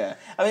 Yeah.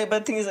 I mean, but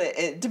the thing is,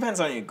 it depends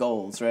on your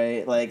goals,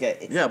 right? Like,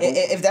 Yeah, but-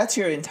 if that's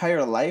your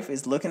entire life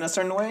is looking a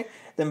certain way,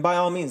 then by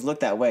all means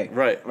look that way.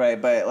 Right.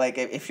 But like,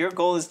 if your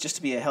goal is just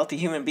to be a healthy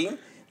human being,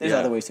 there's Yeah.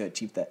 other ways to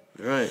achieve that.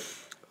 Right.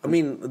 I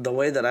mean, the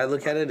way that I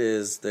look at it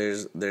is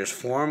there's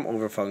form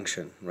over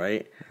function,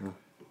 right? Mm-hmm.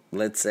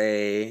 Let's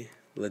say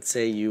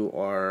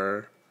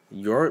you're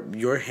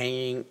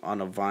hanging on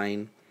a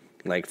vine,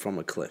 like from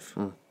a cliff.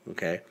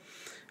 Okay,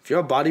 if you're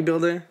a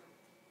bodybuilder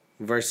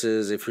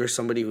versus if you're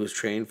somebody who's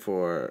trained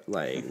for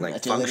like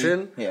Agility.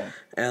 function, Yeah.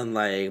 and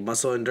like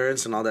muscle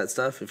endurance and all that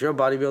stuff, if you're a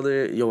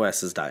bodybuilder, your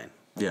ass is dying.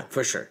 Yeah.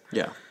 For sure.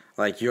 Yeah.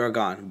 Like you're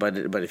gone, but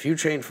if you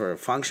train for a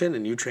function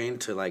and you train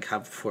to like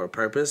have for a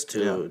purpose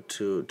to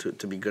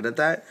be good at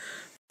that,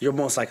 you're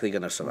most likely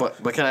gonna survive.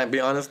 But can I be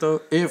honest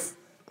though? If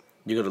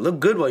You're gonna look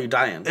good while you're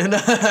dying, but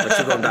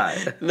you're gonna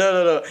die.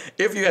 no.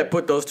 If you had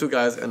put those two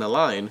guys in a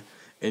line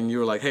and you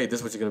were like, hey, this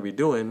is what you're gonna be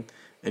doing,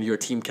 and you're a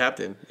team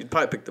captain, you'd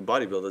probably pick the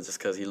bodybuilder just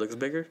because he looks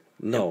bigger.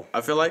 No,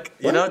 I feel like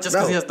you What? know just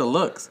because he No. has the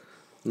looks.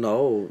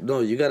 no,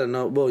 you gotta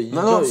know. Well,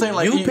 I'm saying,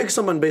 like, you you- pick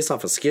someone based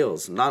off of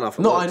skills, not off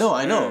of No, looks.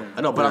 I know.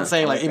 But Yeah. I'm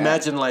saying like like that.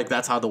 imagine like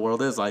that's how the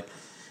world is. Like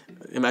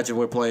imagine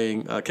we're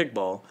playing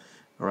kickball,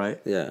 right?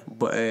 Yeah.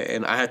 But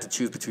and I had to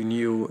choose between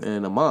you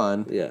and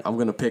Aman. Yeah. I'm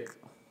gonna pick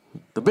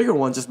the bigger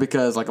one just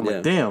because like I'm Yeah.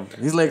 like damn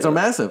his legs are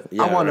massive.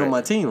 Yeah, I want him on right.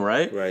 my team,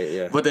 right? Right,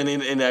 yeah. But then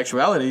in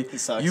actuality,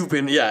 sucks.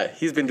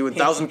 he's been doing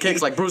 1,000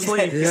 kicks like Bruce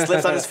Lee. He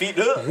slips on his feet.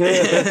 Yeah,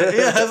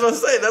 that's what I'm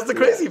saying. That's the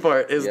crazy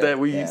part is Yeah. that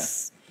we Yeah.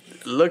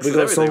 looks We is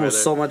go everything right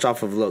so much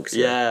off of looks.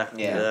 there.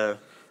 Yeah.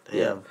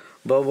 Yeah.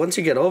 But once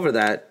you get over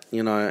that,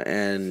 you know,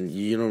 and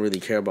you don't really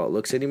care about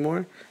looks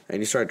anymore, and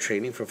you start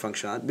training for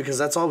functionality, because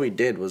that's all we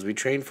did was we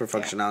trained for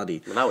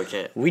functionality. But now we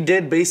can't.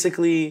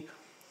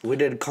 We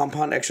did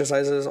compound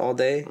exercises all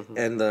day,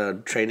 and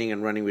the training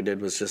and running we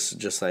did was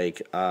just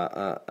like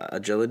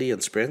agility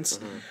and sprints,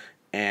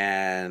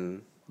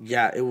 and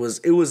yeah, it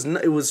was.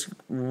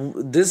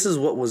 This is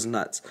what was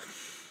nuts,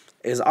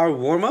 is our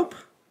warm up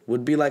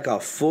would be like a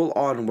full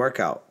on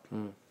workout,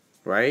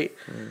 right?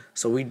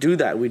 So we do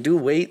that. We do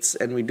weights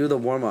and we do the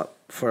warm up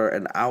for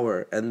an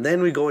hour, and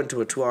then we go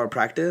into a 2 hour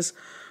practice,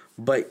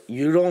 but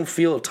you don't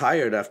feel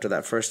tired after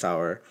that first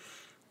hour.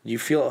 You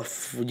feel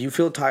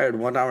tired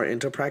 1 hour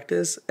into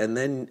practice, and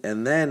then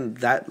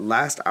that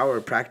last hour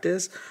of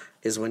practice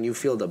is when you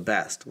feel the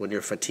best. When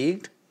you're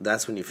fatigued,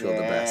 that's when you feel the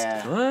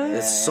best. What?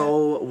 It's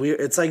so weird.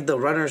 It's like the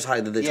runner's high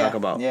that they talk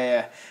about.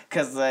 Yeah.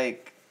 Because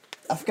like,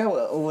 I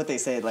forgot what they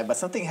said. Like, but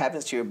something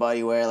happens to your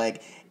body where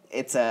like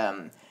it's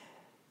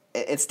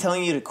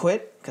telling you to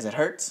quit because it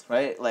hurts,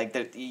 right? Like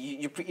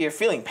you're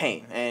feeling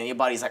pain and your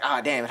body's like,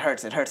 ah, damn, it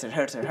hurts.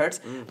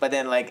 But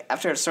then like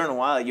after a certain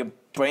while, your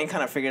brain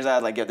kind of figures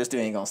out like, yo, this dude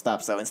ain't gonna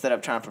stop. So instead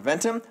of trying to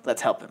prevent him,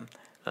 let's help him.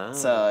 Oh.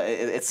 So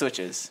it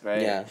switches, right?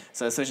 Yeah.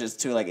 So it switches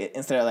to like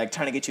instead of like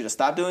trying to get you to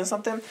stop doing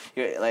something,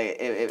 you're like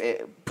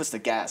it puts the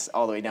gas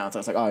all the way down. So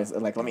it's like, oh, it's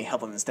like let me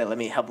help him instead. Let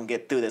me help him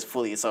get through this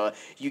fully. So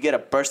you get a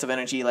burst of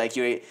energy. Like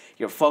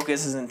your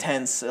focus is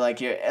intense.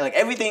 Like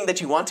everything that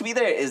you want to be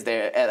there is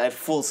there at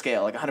full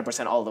scale, like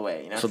 100% all the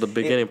way. You know. So the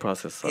beginning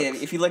process sucks. Yeah,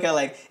 if you look at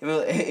like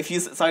if you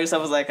saw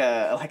yourself as like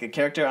a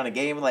character on a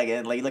game, like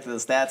and like you look at the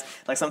stats,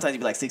 like sometimes you'd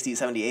be like 60,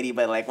 70, 80,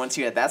 but like once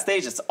you're at that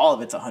stage, it's all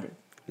of it's 100.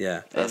 Yeah.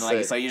 And That's like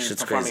it. so you're just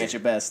Shit's performing crazy. at your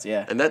best,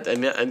 yeah. And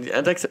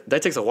that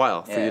takes a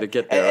while for you to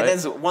get there, and right?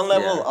 there's one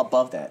level Yeah.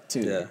 above that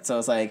too. Yeah. So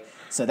it's like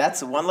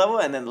that's one level,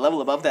 and then the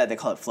level above that they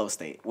call it flow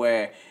state,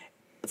 where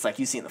it's like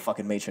you see in the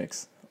fucking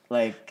Matrix.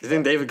 Like You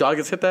think David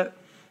Goggins hit that?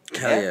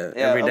 Hell yeah.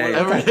 Yeah, Every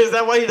day. Is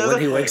that why he does When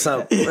it? he wakes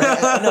up.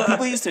 no,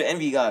 people used to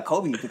envy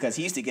Kobe because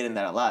he used to get in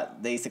that a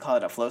lot. They used to call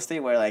it a flow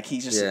state where like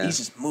he's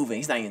just moving.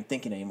 He's not even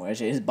thinking anymore.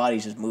 His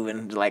body's just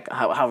moving like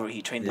however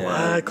he trained the Yeah.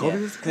 body.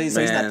 Kobe was- Because he's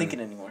not Man, thinking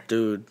anymore.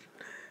 Dude,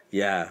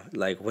 yeah.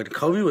 Like when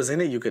Kobe was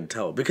in it, you could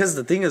tell. Because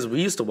the thing is,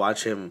 we used to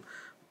watch him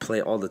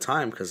play all the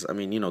time because I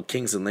mean, you know,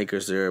 Kings and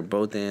Lakers, they're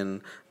both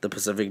in the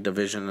Pacific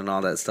Division and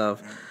all that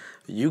stuff.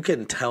 You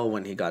can tell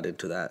when he got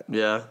into that.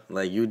 Yeah.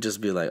 Like you'd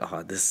just be like,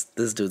 oh, this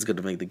dude's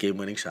gonna make the game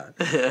winning shot,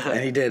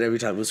 and he did every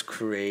time. It was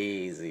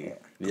crazy.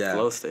 Yeah.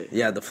 Flow state.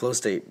 Yeah, the flow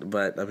state.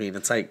 But I mean,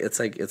 it's like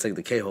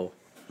the K hole.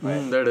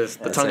 There it is.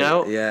 The tongue like,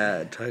 out.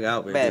 Yeah, tongue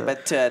out, baby. Man,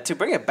 but to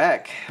bring it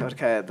back,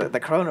 the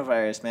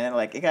coronavirus, man,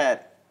 like it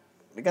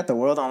got the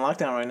world on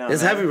lockdown right now.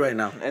 It's man. heavy right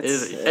now.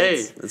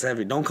 It's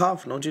heavy. Don't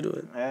cough. Don't you do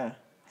it. Yeah.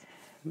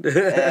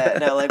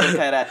 No, like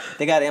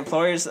they got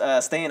employers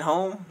staying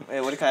home.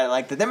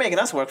 Like they're making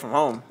us work from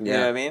home. You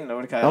know what I mean?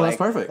 That's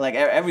perfect. Like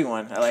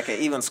everyone, like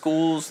even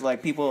schools,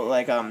 like people,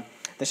 like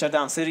they shut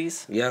down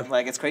cities. Yeah,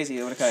 like it's crazy.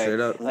 Straight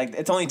up. Like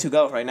it's only to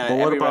go right now. But At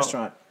what every about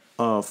restaurant.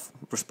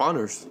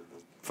 Responders?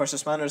 First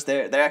responders,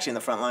 they're actually in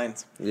the front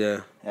lines.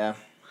 Yeah. Yeah.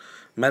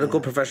 Medical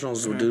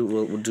professionals will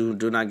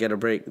do not get a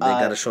break. They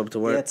gotta show up to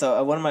work. Yeah.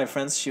 So one of my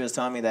friends, she was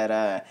telling me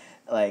that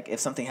like if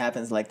something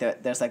happens, like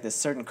there's like this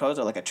certain code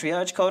or like a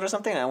triage code or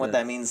something, and what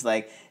that means,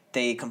 like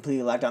they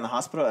completely lock down the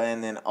hospital,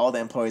 and then all the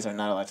employees are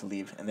not allowed to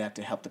leave, and they have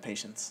to help the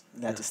patients.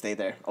 They have to stay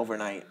there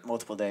overnight,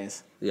 multiple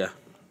days. Yeah.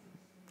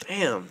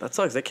 Damn, that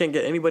sucks. They can't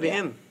get anybody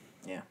in.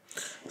 Yeah.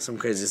 Some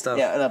crazy stuff.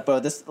 Yeah, bro.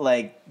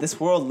 This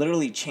world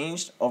literally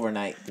changed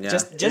overnight. Yeah.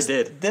 Just It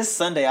did. this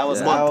Sunday, I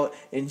was out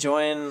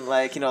enjoying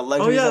luxuries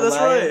of that's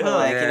life,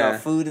 right, huh.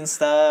 food and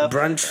stuff,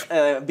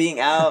 Brunch. being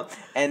out,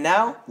 and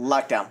now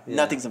lockdown.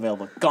 Nothing's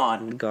available.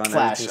 Gone.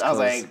 Flash. Everything's I was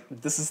closed.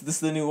 like, this is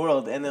the new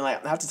world. And then I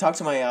have to talk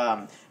to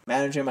my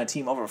manager and my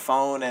team over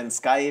phone and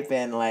Skype,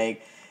 and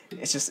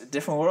it's just a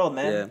different world,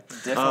 man. Yeah.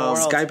 Different world.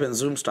 Skype and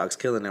Zoom stock's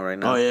killing it right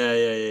now. Oh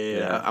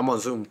yeah. I'm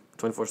on Zoom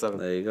 24/7.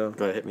 There you go.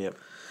 Go ahead, hit me up.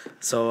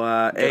 So,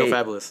 Hey, hey,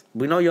 fabulous.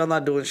 we know y'all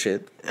not doing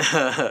shit.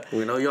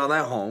 We know y'all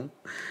at home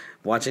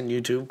watching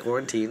YouTube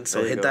quarantine. So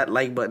There you hit go. that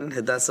like button,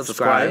 hit that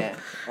subscribe. Yeah.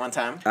 One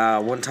time.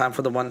 One time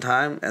for the one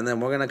time, and then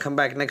we're gonna come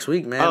back next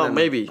week, man. Oh, and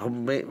maybe.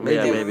 maybe.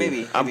 Yeah,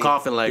 maybe. I'm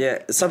coughing like. Yeah,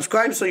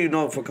 subscribe so you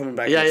know if we're coming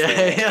back. Yeah, next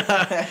week.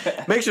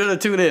 yeah. Make sure to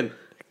tune in,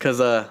 cause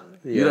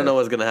you don't know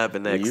what's gonna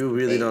happen next. You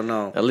really don't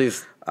know. At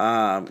least.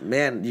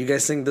 Man, you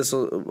guys think this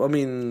will? I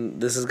mean,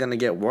 this is gonna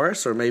get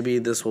worse, or maybe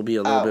this will be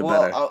a little bit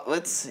better.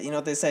 It's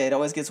what they say. It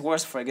always gets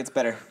worse before it gets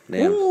better.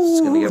 Damn,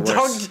 it's gonna get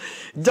worse.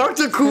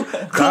 Dr.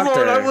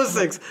 Kumar, that was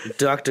 6.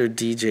 Dr.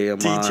 DJ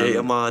Aman, DJ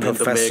Aman in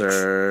the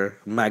Professor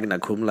Magna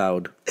Cum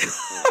Laude.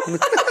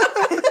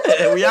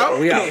 We out?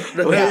 We out.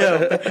 We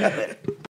out.